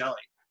fucking jelly.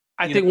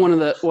 I think one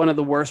of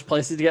the worst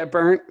places to get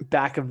burnt,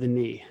 back of the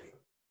knee.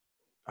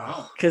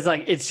 Oh, Because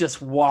like it's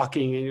just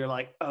walking and you're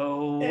like,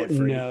 oh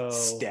every no.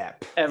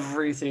 step.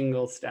 Every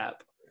single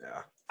step.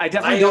 Yeah. I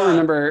definitely don't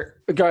remember.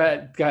 Go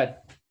ahead.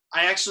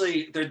 I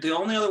actually, the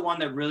only other one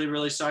that really,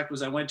 really sucked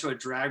was I went to a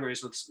drag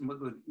race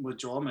with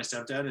Joel, my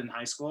stepdad, in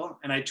high school.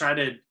 And I tried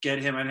to get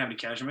him, I didn't have any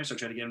cash on me, so I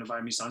tried to get him to buy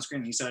me sunscreen.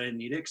 And he said I didn't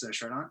need it because I had a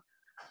shirt on.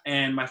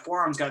 And my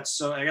forearms I got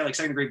like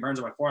 2nd degree burns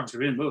on my forearms because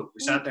we didn't move.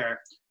 We sat there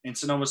in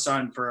Sonoma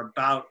sun for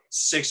about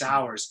 6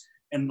 hours.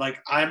 And like,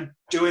 I'm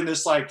doing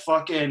this like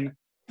fucking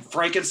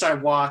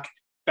Frankenstein walk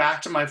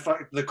back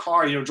to the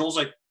car. You know, Joel's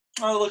like,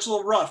 oh, it looks a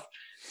little rough.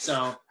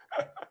 So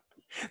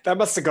That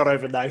must have got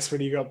over nice when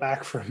you got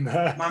back from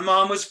my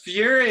mom was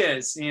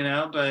furious, you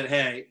know, but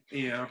hey,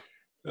 you know.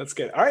 That's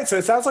good. All right, so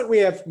it sounds like we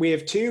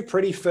have 2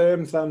 pretty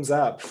firm thumbs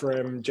up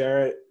from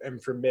Jarrett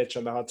and from Mitch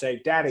on the hot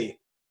take. Daddy,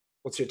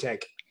 what's your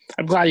take?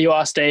 I'm glad you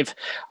asked, Dave.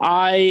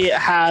 I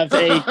have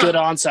a good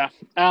answer.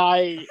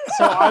 I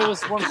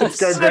was one of It's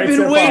going the. great I've been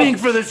so far. waiting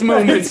for this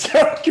moment. It's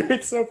going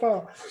great so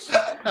far.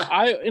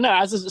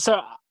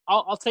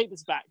 I'll take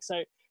this back.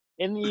 So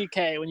in the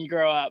UK, when you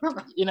grow up,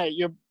 you know,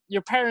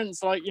 your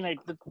parents, like, you know,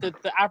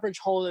 the average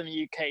holiday in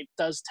the UK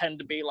does tend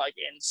to be like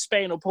in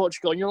Spain or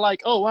Portugal, and you're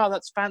like, oh wow,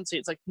 that's fancy.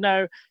 It's like,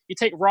 no, you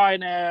take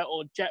Ryanair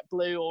or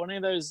JetBlue or any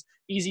of those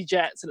easy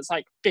jets, and it's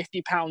like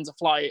 £50 a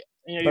flight.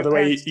 You know, By your the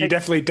way, parents you take-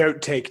 definitely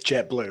don't take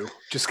JetBlue.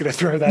 Just going to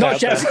throw that Not out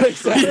there.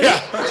 JetBlue.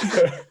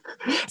 Yeah.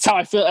 That's how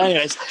I feel.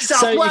 Anyways,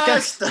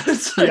 Southwest.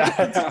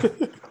 Yeah.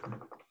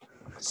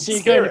 So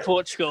you go to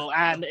Portugal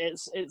and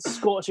it's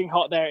scorching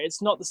hot there.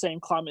 It's not the same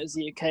climate as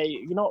the UK.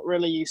 You're not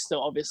really used to it,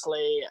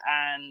 obviously,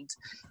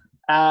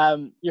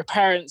 and your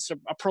parents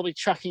are probably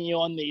chucking you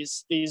on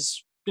these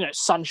you know,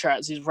 sun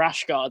shirts, these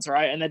rash guards,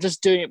 right? And they're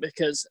just doing it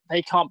because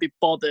they can't be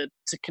bothered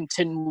to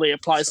continually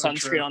apply So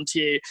sunscreen true. onto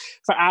you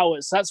for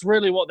hours. So that's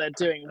really what they're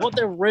doing. What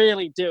they're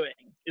really doing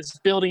is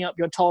building up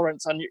your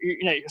tolerance and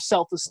your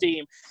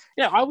self-esteem.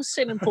 You know, I was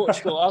sitting in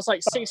Portugal. I was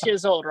like 6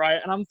 years old, right?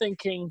 And I'm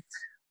thinking,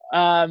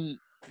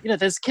 you know,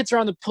 there's kids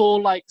around the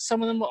pool, like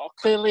some of them are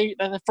clearly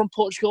they're from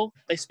Portugal,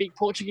 they speak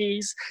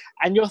Portuguese,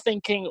 and you're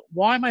thinking,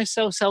 why am I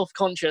so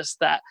self-conscious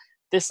that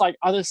this like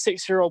other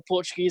 6-year-old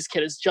Portuguese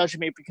kid is judging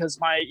me because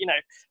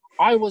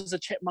I was a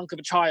chipmunk of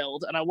a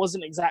child and I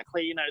wasn't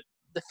exactly, you know,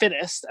 the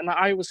fittest, and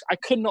I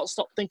could not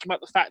stop thinking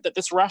about the fact that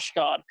this rash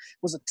guard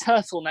was a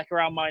turtleneck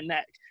around my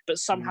neck, but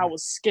somehow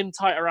was skin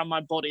tight around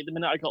my body the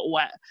minute I got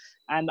wet.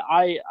 And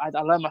I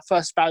learned my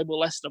first valuable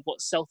lesson of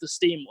what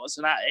self-esteem was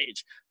at that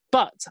age.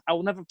 But I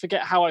will never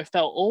forget how I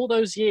felt all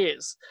those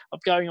years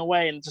of going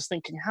away and just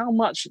thinking, how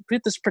much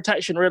did this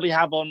protection really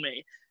have on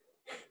me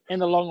in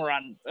the long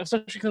run?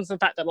 Especially because of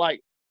the fact that,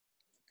 like,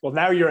 Well,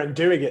 now you're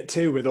undoing it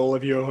too with all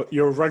of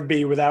your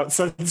rugby without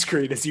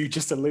sunscreen, as you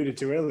just alluded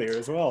to earlier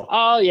as well.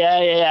 oh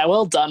yeah,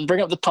 well done,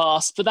 bring up the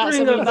past. But that's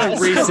Bring up the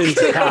recent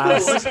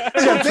past.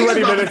 Yeah,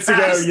 20 about minutes the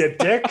ago, past. you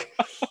dick.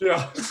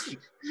 Yeah.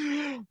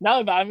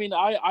 No, but I mean,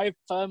 I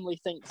firmly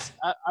think.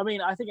 I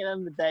mean, I think at the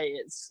end of the day,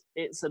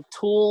 it's a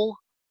tool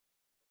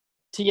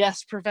to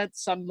prevent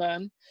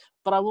sunburn.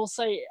 But I will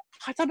say,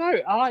 I don't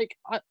know. I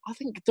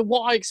think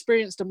what I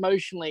experienced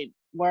emotionally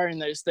wearing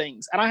those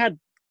things, and I had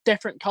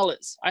different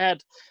colors. I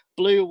had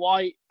blue,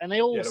 white, and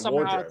they all had a somehow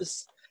wardrobe. had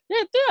this.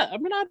 Yeah. I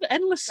mean, I had an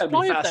endless That'd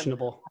supply be of them,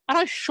 fashionable. and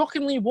I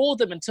shockingly wore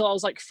them until I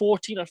was like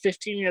 14 or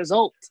 15 years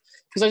old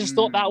because I just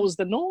thought that was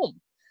the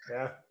norm.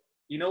 Yeah.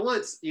 You know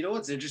what's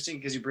interesting,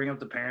 because you bring up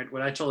the parent,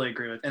 what I totally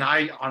agree with. And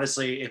I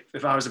honestly,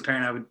 if I was a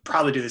parent, I would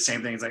probably do the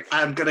same thing. It's like,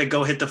 I'm gonna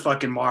go hit the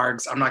fucking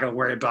margs. I'm not gonna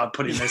worry about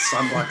putting this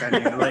sunblock on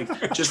you.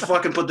 Like, just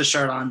fucking put the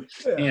shirt on.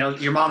 You know,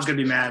 your mom's gonna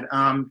be mad.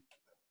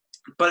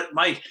 But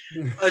Mike,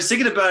 I was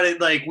thinking about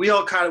it. Like, we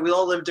all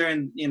lived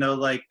during, you know,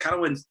 like kind of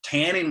when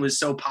tanning was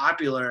so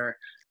popular.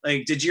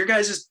 Like, did you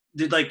guys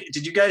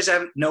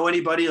know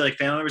anybody, like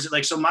family members?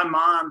 Like, so my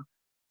mom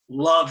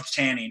loved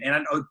tanning, and I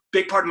know a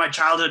big part of my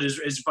childhood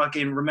is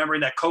fucking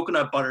remembering that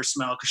coconut butter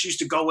smell, because she used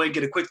to go away,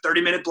 get a quick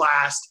 30-minute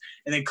blast,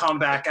 and then come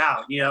back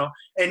out, you know.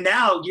 And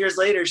now years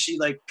later, she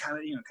like kind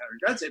of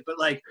regrets it, but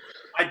like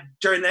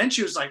during then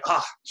she was like,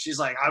 she's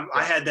like,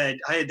 I had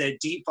that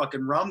deep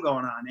fucking rum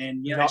going on,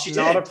 and you know,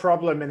 not a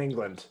problem in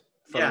England.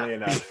 Funnily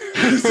enough,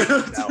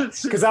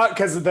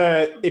 because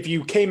if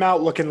you came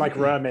out looking like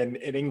rum in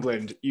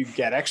England, you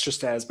get extra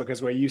stares,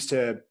 because we're used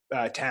to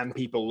tan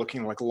people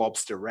looking like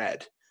lobster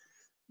red.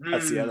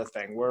 That's the other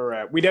thing.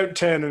 We don't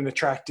turn an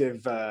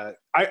attractive. I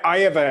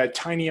have a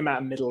tiny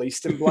amount of Middle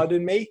Eastern blood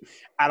in me,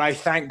 and I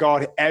thank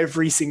God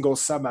every single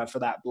summer for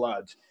that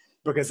blood,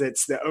 because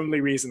it's the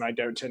only reason I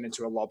don't turn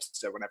into a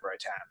lobster whenever I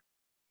tan.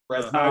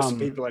 Whereas most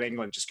people in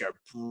England just go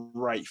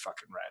bright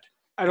fucking red.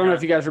 I don't know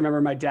if you guys remember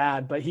my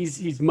dad, but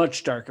he's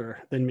much darker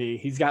than me.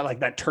 He's got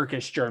like that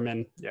Turkish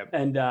German. Yep.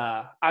 And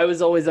I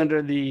was always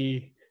under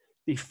the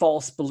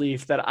false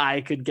belief that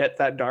I could get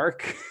that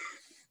dark.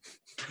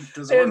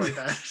 Doesn't work like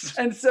that.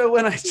 And so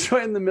when I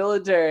joined the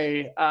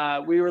military,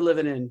 we were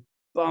living in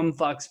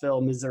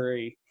bumfucksville,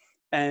 Missouri,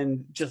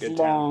 and just Good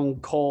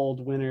long,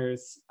 cold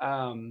winters.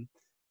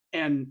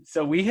 And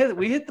so we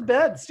hit the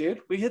beds, dude.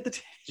 We hit the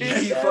Yeah,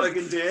 you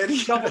fucking did.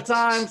 a couple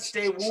times.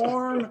 Stay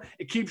warm.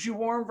 It keeps you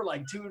warm for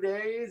like 2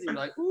 days. You're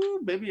like, ooh,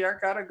 maybe I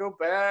gotta go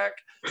back.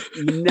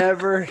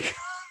 Never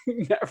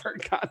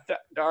got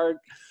that dark.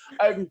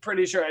 I'm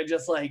pretty sure I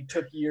just like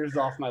took years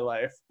off my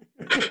life.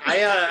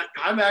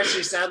 I'm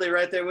actually sadly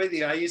right there with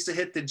you. I used to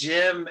hit the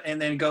gym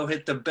and then go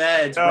hit the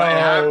bed right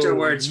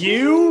afterwards.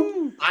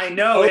 I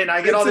know, and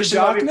I get all the shit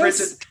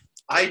printed.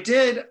 I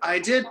did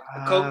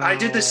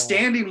the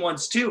standing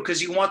ones too,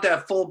 because you want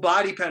that full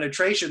body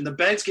penetration. The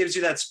beds gives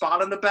you that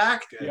spot on the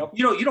back. Yep.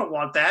 You know, you don't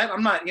want that.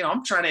 I'm not,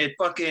 I'm trying to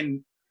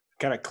fucking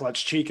kind of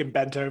clutch cheek and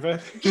bent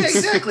over. Yeah,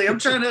 exactly. I'm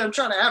trying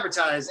to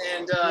advertise,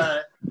 and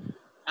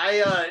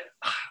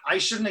I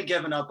shouldn't have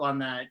given up on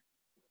that.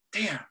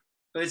 Damn.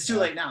 But it's too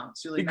late now.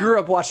 It's too late. He grew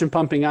up watching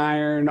Pumping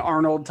Iron.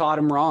 Arnold taught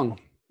him wrong.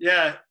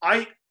 Yeah,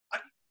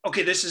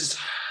 okay, this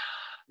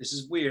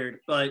is weird,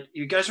 but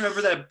you guys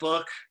remember that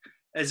book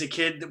as a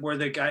kid where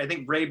the guy, I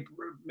think Ray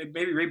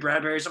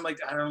Bradbury or something like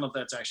that. I don't know if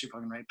that's actually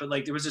fucking right, but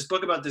like there was this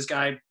book about this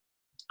guy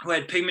who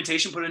had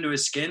pigmentation put into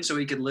his skin so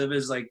he could live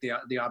as like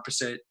the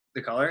opposite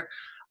the color.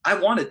 I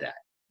wanted that.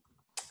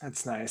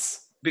 That's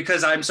nice.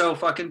 Because I'm so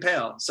fucking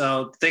pale.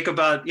 So think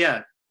about,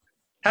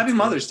 Happy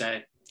Mother's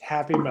Day.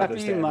 Happy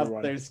Mother's Day, everyone.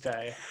 Mother's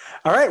Day.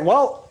 All right.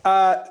 Well,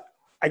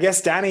 I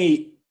guess,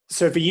 Danny,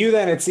 so for you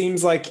then, it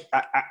seems like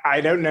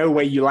I don't know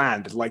where you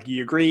land. Like,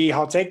 you agree,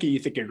 hot take, or you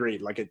think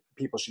agreed? Like,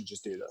 people should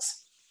just do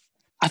this?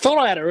 I thought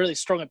I had a really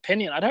strong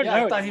opinion. I don't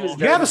know. I thought he was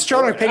You have a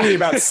strong opinion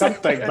about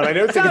something, but I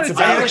don't think it's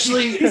about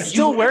He's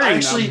still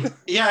wearing them.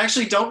 Yeah, I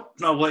actually don't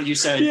know what you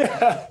said.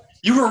 Yeah.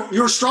 You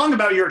were strong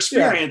about your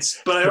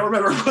experience, but I don't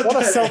remember what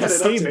a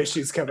self-esteem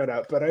issues coming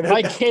up. But I don't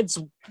My know. kids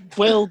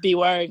will be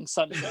wearing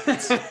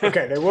sunshades.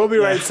 Okay, they will be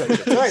wearing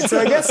sunshades. All right,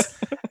 so I guess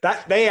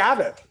that they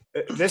have it.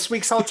 This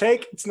week's hot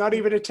take, it's not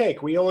even a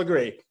take. We all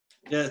agree.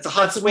 Yeah, it's a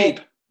hot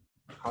sweep.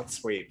 Hot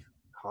sweep.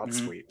 Hot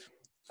sweep.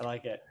 I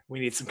like it.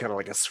 We need some kind of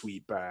like a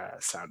sweep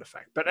sound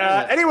effect. But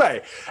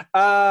anyway,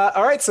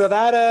 all right. So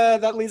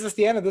that leads us to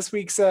the end of this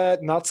week's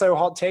not so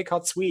hot take,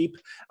 hot sweep.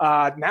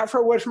 Now for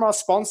a word from our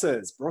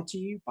sponsors, brought to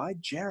you by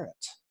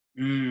Jarrett.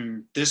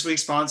 This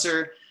week's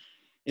sponsor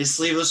is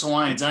Sleeveless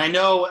Hawaiians. I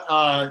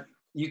know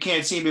you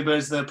can't see me, but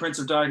as the Prince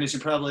of Darkness,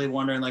 you're probably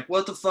wondering like,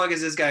 what the fuck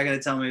is this guy going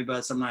to tell me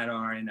about something I don't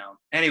already know?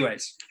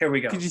 Anyways, here we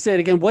go. Could you say it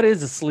again? What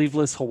is a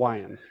sleeveless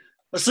Hawaiian?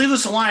 A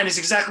sleeveless Hawaiian is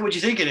exactly what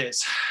you think it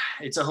is.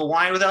 It's a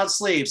Hawaiian without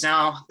sleeves.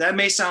 Now, that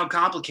may sound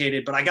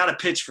complicated, but I got a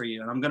pitch for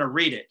you, and I'm going to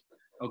read it,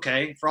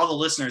 okay, for all the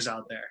listeners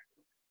out there,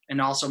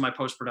 and also my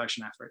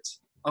post-production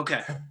efforts.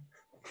 Okay.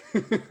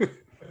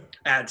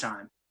 Ad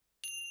time.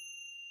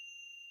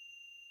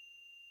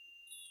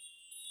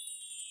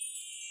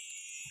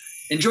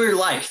 Enjoy your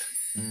life.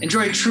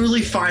 Enjoy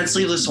truly fine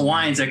sleeveless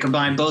Hawaiians that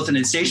combine both an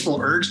insatiable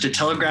urge to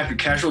telegraph your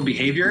casual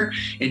behavior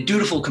and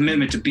dutiful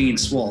commitment to being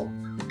swole.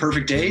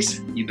 Perfect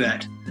days? You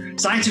bet.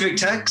 Scientific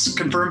tests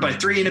confirmed by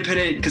 3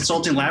 independent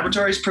consulting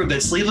laboratories prove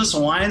that sleeveless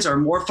Hawaiians are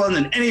more fun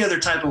than any other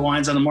type of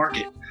Hawaiians on the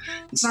market.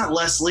 It's not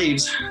less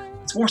sleeves,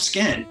 it's more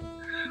skin.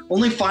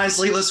 Only fine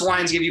sleeveless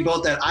Hawaiians give you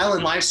both that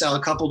island lifestyle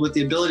coupled with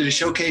the ability to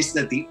showcase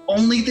that the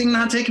only thing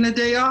not taking a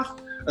day off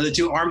are the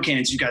 2 arm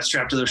cannons you got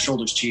strapped to those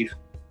shoulders, Chief.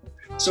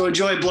 So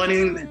enjoy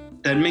blending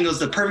that mingles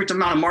the perfect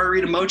amount of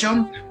margarita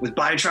mojo with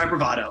Biotribe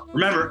Bravado.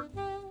 Remember,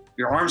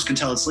 your arms can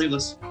tell it's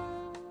sleeveless.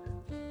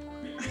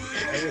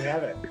 There you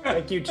have it.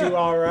 Thank you to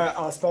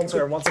our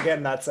sponsor. And once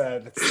again, that's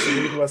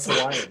Sleeveless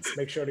Hawaiians.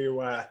 Make sure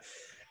to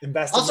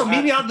invest. Also,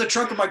 meet me out in the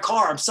trunk of my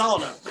car. I'm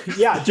selling them.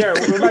 Yeah,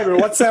 Jared, remember,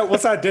 what's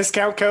our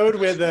discount code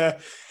with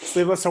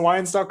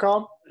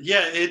sleevelesshawaiians.com?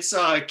 Yeah, it's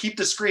keep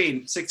the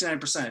screen,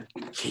 69%.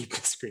 Keep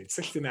the screen,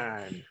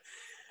 69.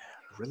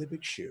 Really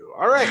big shoe.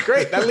 All right,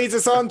 great. That leads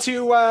us on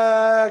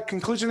to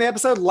conclusion of the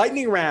episode,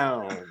 lightning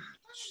round.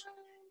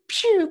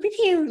 Pew, pew,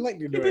 pew,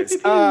 lightning noise.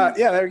 Yeah,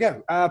 there we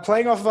go.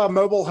 Playing off of our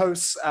mobile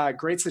host's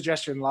great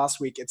suggestion last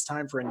week, it's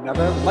time for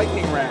another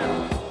lightning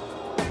round.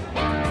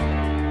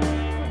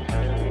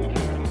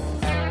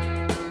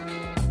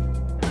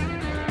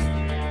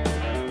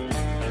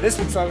 This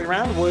week's lightning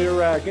round, we're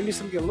going to do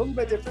something a little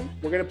bit different.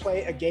 We're going to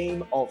play a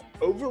game of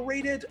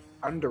overrated,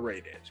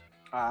 underrated.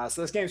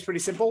 So this game is pretty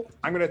simple.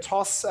 I'm going to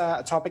toss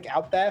a topic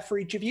out there for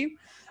each of you,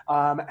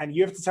 and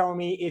you have to tell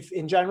me if,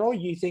 in general,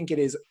 you think it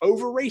is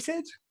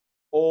overrated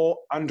or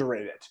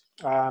underrated.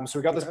 So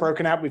we got this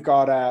broken out. We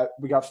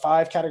got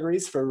 5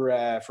 categories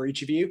for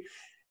each of you.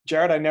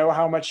 Jared, I know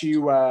how much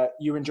you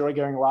enjoy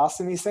going last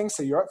in these things,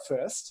 so you're up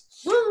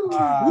first.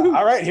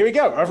 All right, here we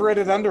go.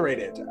 Overrated,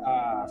 underrated.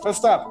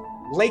 First up,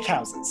 lake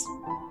houses.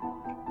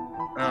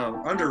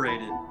 Oh,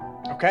 underrated.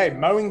 Okay,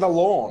 mowing the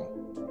lawn.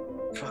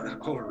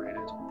 Overrated.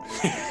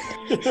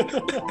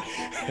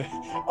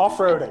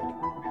 Off-roading.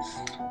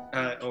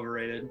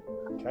 Overrated.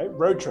 Okay,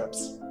 road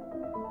trips.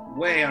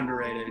 Way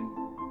underrated.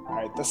 All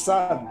right, the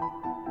sun.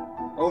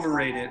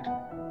 Overrated.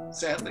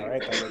 Sadly. All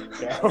right, there we go.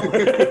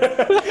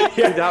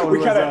 Yeah, That one we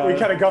was,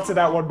 kind of got to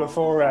that one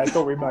before. I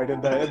thought we might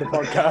in the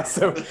podcast,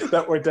 so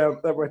that worked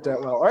out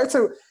well. All right,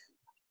 so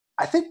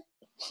I think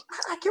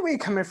I get where you're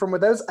coming from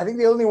with those. I think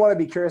the only one I'd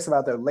be curious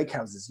about though, lake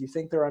houses. You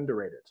think they're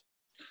underrated?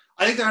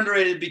 I think they're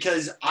underrated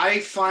because I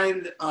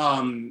find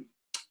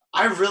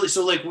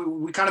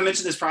we kind of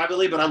mentioned this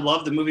privately, but I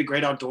love the movie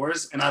Great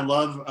Outdoors, and I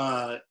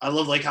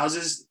love lake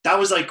houses. That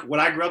was like what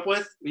I grew up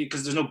with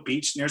because there's no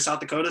beach near South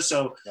Dakota,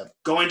 so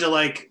going to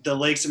like the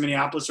lakes in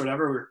Minneapolis or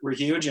whatever were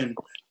huge, and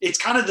it's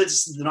kind of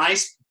this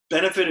nice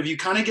benefit of you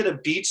kind of get a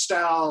beach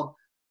style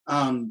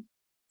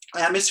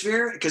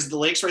atmosphere because the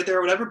lake's right there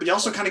or whatever, but you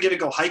also kind of get to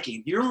go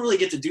hiking. You don't really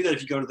get to do that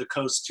if you go to the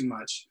coast too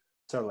much.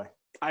 Totally.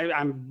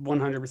 I'm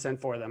 100%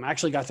 for them. I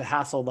actually got to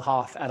hassle the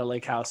Hof at a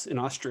lake house in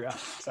Austria.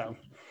 So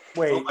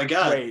Wait, Oh my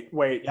God.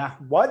 wait. Yeah.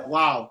 What?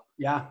 Wow.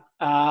 yeah,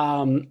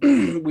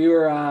 we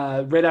were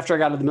right after I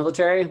got out of the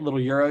military, little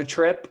Euro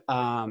trip,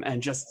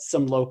 and just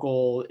some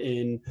local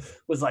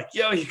was like,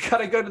 "Yo, you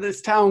gotta go to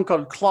this town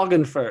called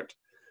Klagenfurt,"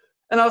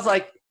 and I was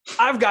like,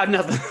 "I've got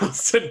nothing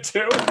else to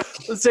do.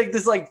 Let's take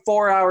this like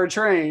 4-hour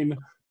train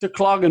to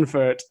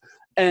Klagenfurt,"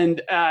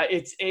 and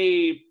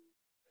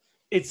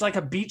it's like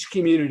a beach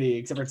community,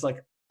 except for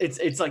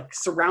it's like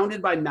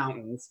surrounded by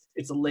mountains.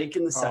 It's a lake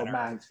in the center. Oh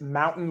man,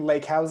 mountain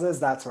lake houses.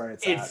 That's where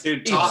it's at. Dude,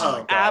 It's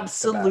Tahoe.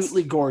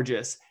 absolutely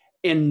gorgeous,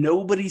 and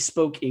nobody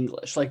spoke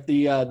English. Like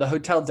the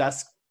hotel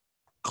desk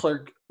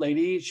clerk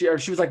lady, she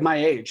was like my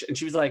age, and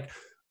she was like,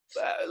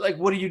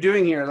 "What are you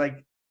doing here?"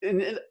 Like,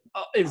 and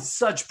it's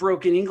such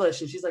broken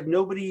English, and she's like,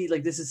 "Nobody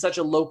like this is such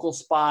a local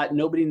spot.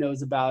 Nobody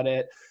knows about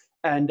it."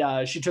 And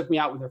she took me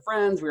out with her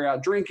friends. We were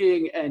out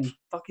drinking, and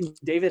fucking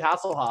David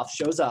Hasselhoff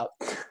shows up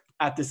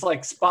at this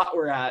like spot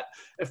we're at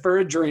for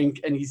a drink,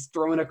 and he's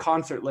throwing a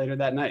concert later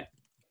that night.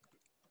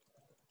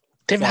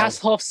 David So-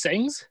 Hasselhoff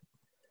sings?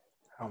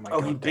 Oh my Oh,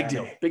 god, big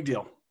Danny.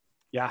 deal.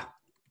 Yeah.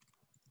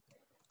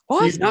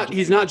 What?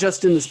 He's not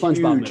just in the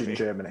SpongeBob Huge in movie.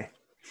 Germany.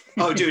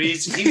 Oh, dude,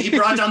 he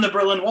brought down the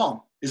Berlin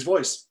Wall. His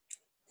voice.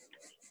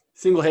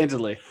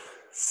 Single-handedly.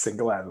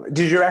 Single-handedly.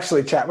 Did you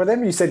actually chat with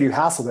him? You said you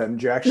hassled him.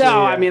 Did you actually?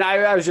 No, I mean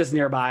I was just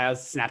nearby. I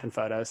was snapping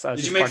photos. So I was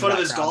Did just you make part fun of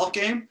his that crowd. golf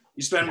game?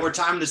 You spend more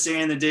time in the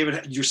sand than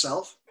David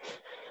yourself?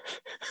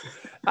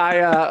 I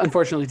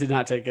unfortunately did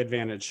not take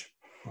advantage.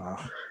 Wow.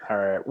 All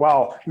right.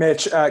 Well,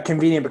 Mitch,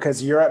 convenient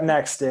because you're up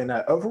next in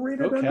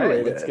overrated, Okay,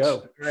 underrated. let's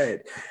go. Right.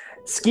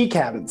 Ski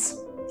cabins,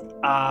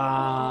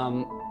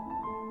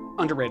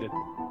 Underrated.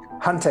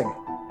 hunting.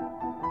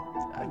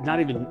 Not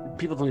even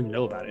people don't even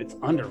know about it. It's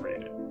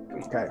underrated.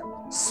 Okay.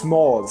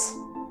 S'mores.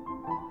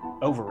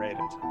 Overrated.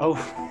 Oh,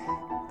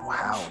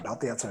 Wow, not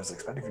the answer I was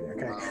expecting from you.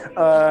 Okay.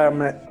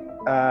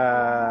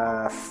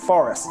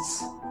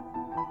 Forests.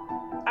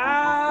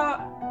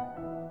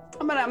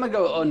 I'm gonna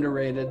go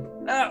underrated.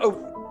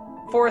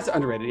 Forest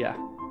underrated. Yeah,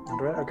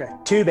 Underrated? Okay.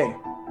 Tubing.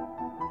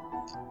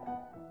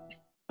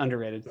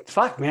 underrated.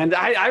 Fuck, man.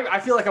 I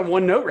feel like I'm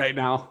one note right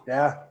now.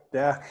 Yeah.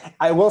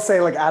 I will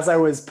say, like, as I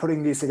was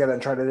putting these together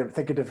and trying to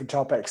think of different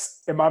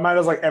topics, in my mind, I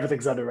was like,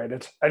 everything's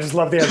underrated. I just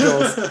love the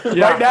outdoors.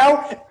 Yeah. Right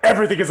now,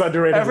 everything is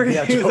underrated. in the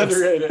Everything is outdoors.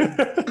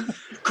 underrated.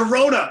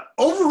 Corona,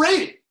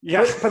 overrated.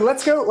 Yeah. But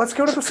let's go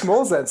to the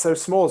s'mores then. So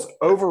s'mores,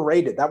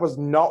 overrated. That was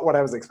not what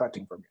I was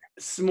expecting from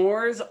you.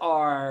 S'mores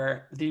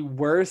are the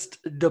worst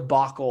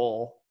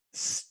debacle,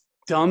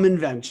 dumb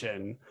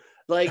invention.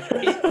 Like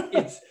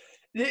it's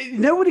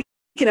nobody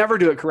can ever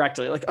do it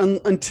correctly. Like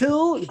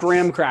until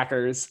Graham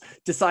Crackers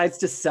decides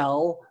to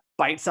sell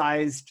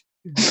bite-sized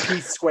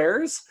piece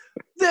squares,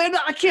 then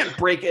I can't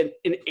break an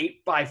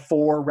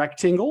 8x4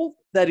 rectangle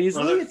that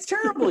easily. Brother. It's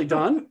terribly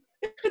done.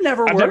 It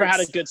never I've works. never had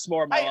a good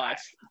s'more in my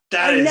life.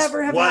 That I is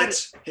never have what had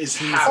is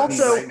happening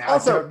Also, right now.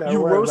 I don't know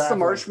you where roast that the went.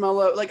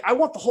 marshmallow. Like I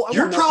want the whole. I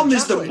Your want melted problem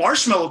is the chocolate.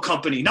 marshmallow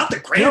company, not the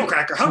graham No,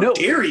 cracker. How no.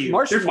 dare you? They're-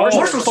 Marshmallow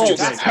marshmallows are too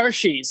False. good.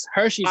 Hershey's.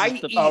 Hershey's I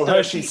is the eat Oh, the-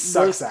 Hershey eat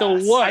sucks the ass.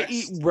 worst. I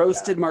eat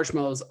roasted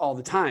marshmallows all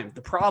the time.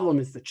 The problem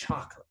is the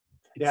chocolate.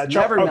 Yeah, It's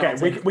never okay,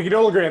 melted. we could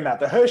all agree on that.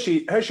 The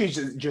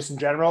Hershey's just in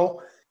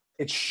general,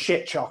 it's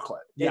shit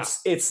chocolate. Yeah.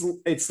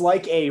 It's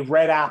like a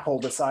red apple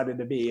decided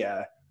to be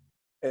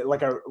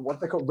like a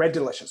what they call Red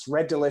Delicious.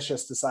 Red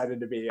Delicious decided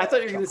to be. I thought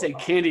you were going to say chocolate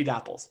bar. candied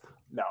apples.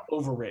 No.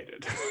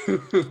 Overrated.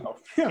 Oh,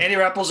 yeah. Candy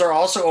apples are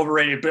also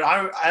overrated, but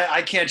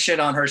I can't shit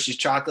on Hershey's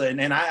chocolate,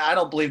 and I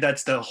don't believe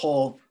that's the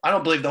whole. I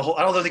don't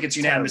think it's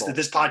unanimous Terrible. that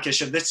this podcast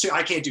should. This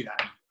I can't do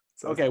that.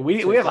 Okay, we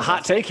have a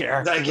hot take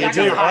here. I We can't got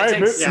do a it. hot All right, take.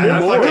 move- Yeah, I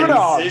move fucking- it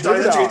on, it's, move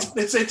it on.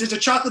 it's a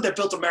chocolate that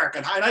built America,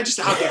 and I just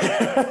how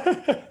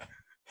dare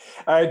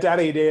All right,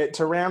 Daddy,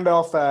 to round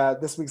off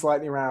this week's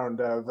lightning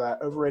round of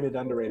overrated,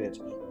 underrated,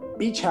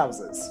 beach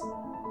houses,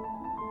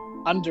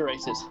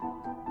 Underrated.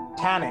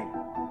 tanning,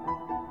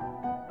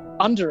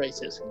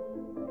 Underrated.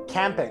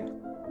 camping,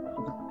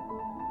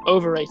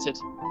 Overrated.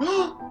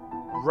 you.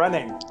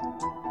 running,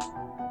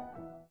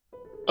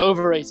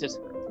 Overrated.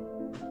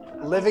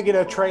 living in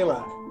a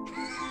trailer.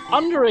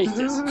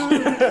 Underrated.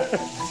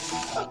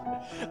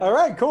 All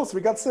right, cool. So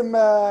we got some.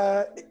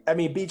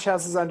 Beach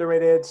houses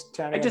underrated.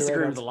 Tanning I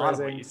disagree underrated, with a lot of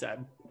what surprising. you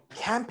said.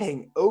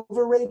 Camping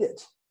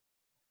overrated.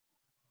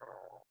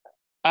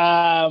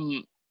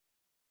 I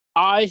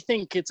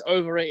think it's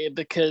overrated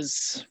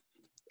because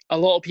a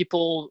lot of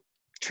people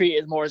treat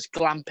it more as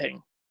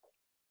glamping.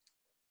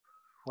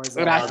 What is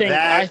But that? I think-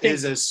 That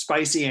is a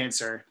spicy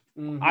answer.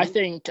 Mm-hmm. I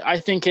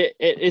think it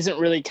isn't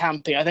really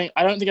camping. I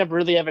don't think I've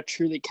really ever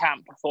truly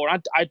camped before.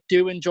 I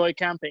do enjoy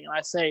camping, and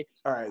I say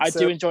All right, I so-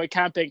 do enjoy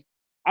camping.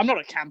 I'm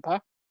not a camper.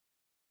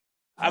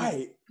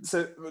 Right.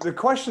 So the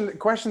question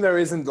though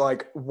isn't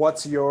like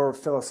what's your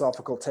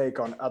philosophical take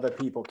on other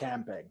people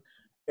camping?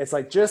 It's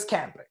like just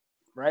camping,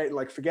 right?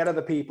 Like forget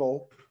other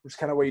people, which is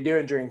kind of what you're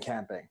doing during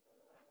camping.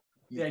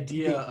 The You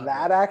idea think of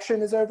that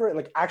action is over?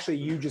 Like actually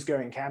you just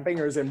going camping,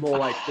 or is it more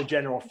like the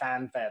general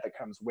fanfare that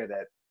comes with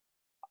it?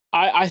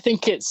 I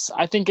think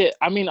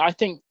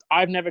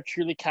I've never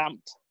truly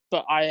camped,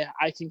 but I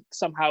can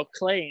somehow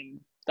claim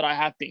that I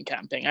have been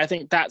camping. I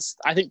think that's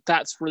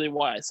really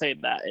why I say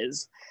that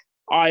is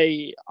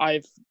I've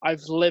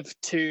lived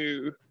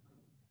too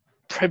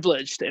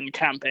privileged in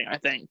camping. I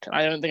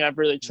don't think I've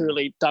really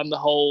truly done the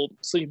whole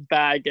sleeping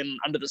bag and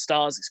under the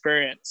stars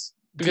experience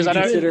because I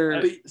don't.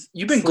 consider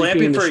You've been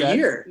sleeping in glamping the for shed? a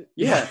year.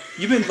 Yeah,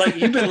 you've been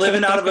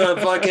living out of a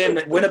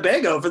fucking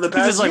Winnebago for the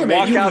past just, like, year. man.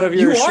 walk You- out of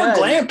your You are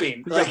shed.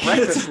 glamping. We got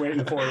breakfast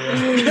waiting for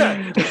you.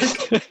 Yeah.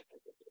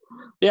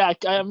 Yeah,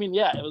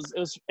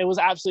 it was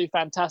absolutely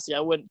fantastic. I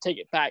wouldn't take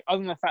it back, other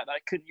than the fact that I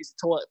couldn't use the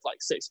toilet for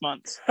like 6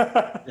 months.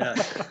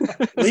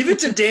 Leave it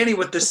to Danny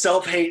with the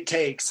self-hate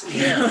takes.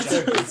 Yeah.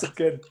 It's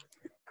good.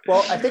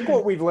 Well, I think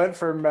what we've learned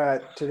from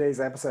today's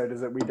episode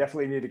is that we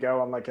definitely need to go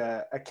on like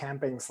a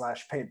camping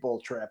 /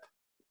 paintball trip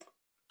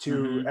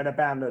to an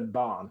abandoned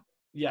barn.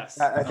 Yes.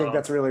 I think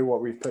that's really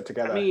what we've put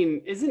together. I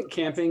mean, isn't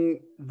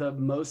camping the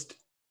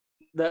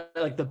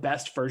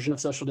best version of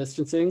social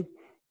distancing?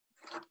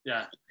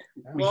 Yeah.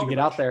 We should get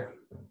out there.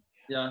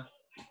 Yeah.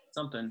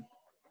 Something.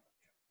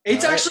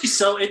 It's actually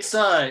so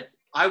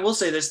I will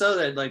say this though,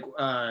 that like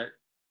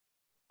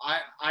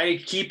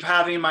I keep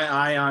having my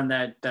eye on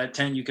that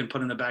tent you can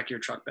put in the back of your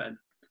truck bed.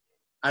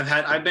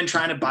 I've been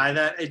trying to buy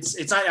that.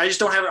 It's not, I just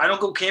don't have it. I don't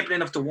go camping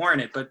enough to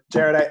warrant it, but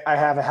Jared, I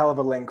have a hell of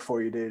a link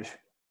for you, dude.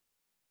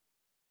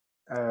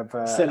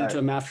 Send it to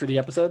him after the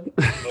episode.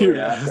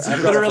 Yeah,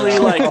 I've got Literally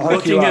it. like I'll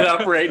hook you looking it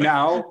up. up right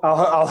now.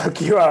 I'll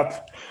hook you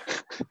up.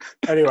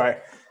 Anyway,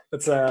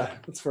 that's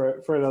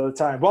for another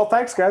time. Well,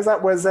 thanks, guys.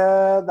 That was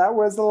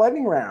the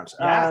lightning round.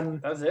 Yeah,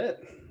 that was it.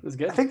 It was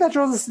good. I think that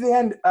draws us to the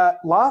end.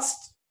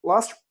 Last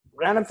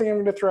random thing I'm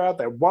going to throw out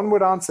there. One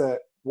word answer.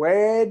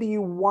 Where do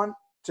you want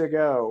to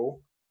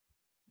go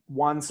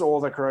once all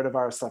the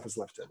coronavirus stuff is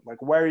lifted?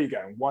 Like, where are you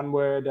going? One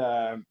word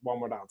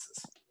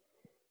answers.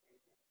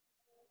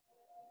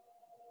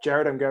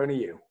 Jared, I'm going to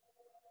you.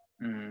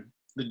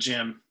 the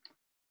gym.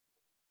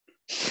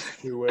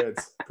 2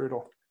 words.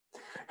 Brutal.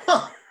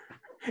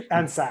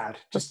 And sad.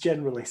 Just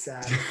generally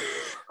sad.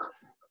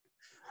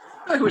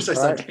 I wish I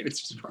saw All right.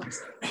 Danny's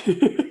response.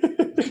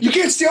 You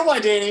can't steal my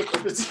Danny.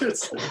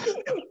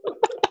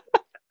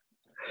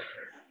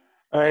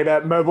 All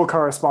right, mobile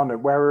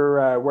correspondent, where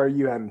are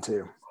you heading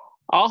to?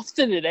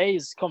 After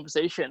today's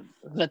conversation,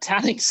 the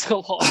tanning's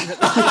still on.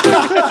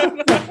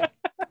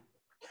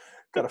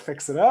 Got to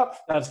fix it up.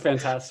 That's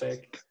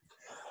fantastic.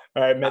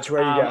 All right, Mitch,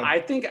 where are you going? I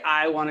think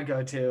I want to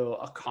go to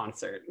a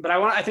concert, but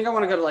I think I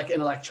want to go to like an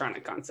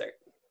electronic concert.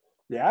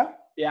 Yeah?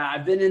 Yeah,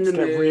 I've been in the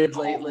Get mood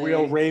lately.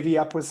 real ravey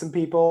up with some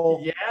people.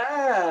 Yeah,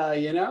 I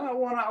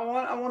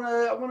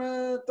want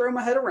to throw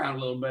my head around a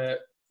little bit.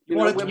 You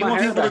want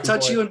people to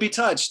touch you and be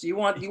touched. You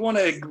want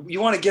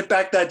to get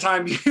back that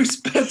time you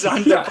spent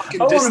on the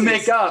fucking I want to distance.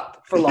 make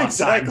up for lost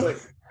time. Exactly.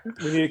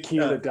 We need a key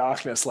to the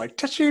darkness, like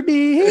touching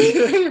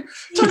me.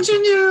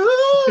 Touching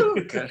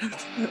you.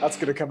 That's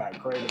gonna come out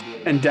great.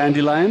 And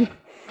Dandelion.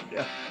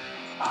 Where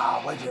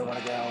do I want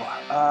to go?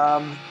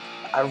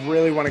 I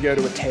really want to go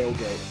to a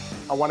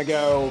tailgate. I want to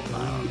go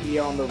be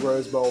on the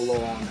Rose Bowl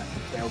lawn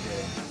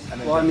tailgating.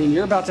 And then Well, I mean,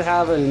 you're about to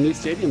have a new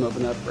stadium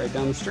open up right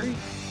down the street.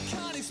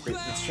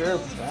 it's true.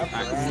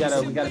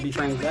 We gotta be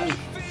friends then.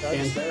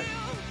 Stand there.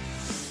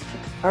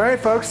 All right,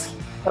 folks.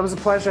 That was a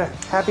pleasure.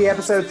 Happy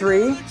episode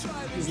 3.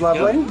 It was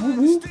lovely.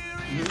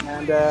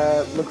 And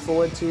look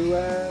forward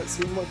to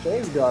seeing what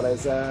Jay's got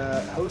as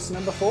host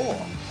number 4.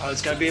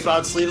 It's gonna be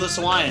about sleeveless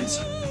Hawaiians.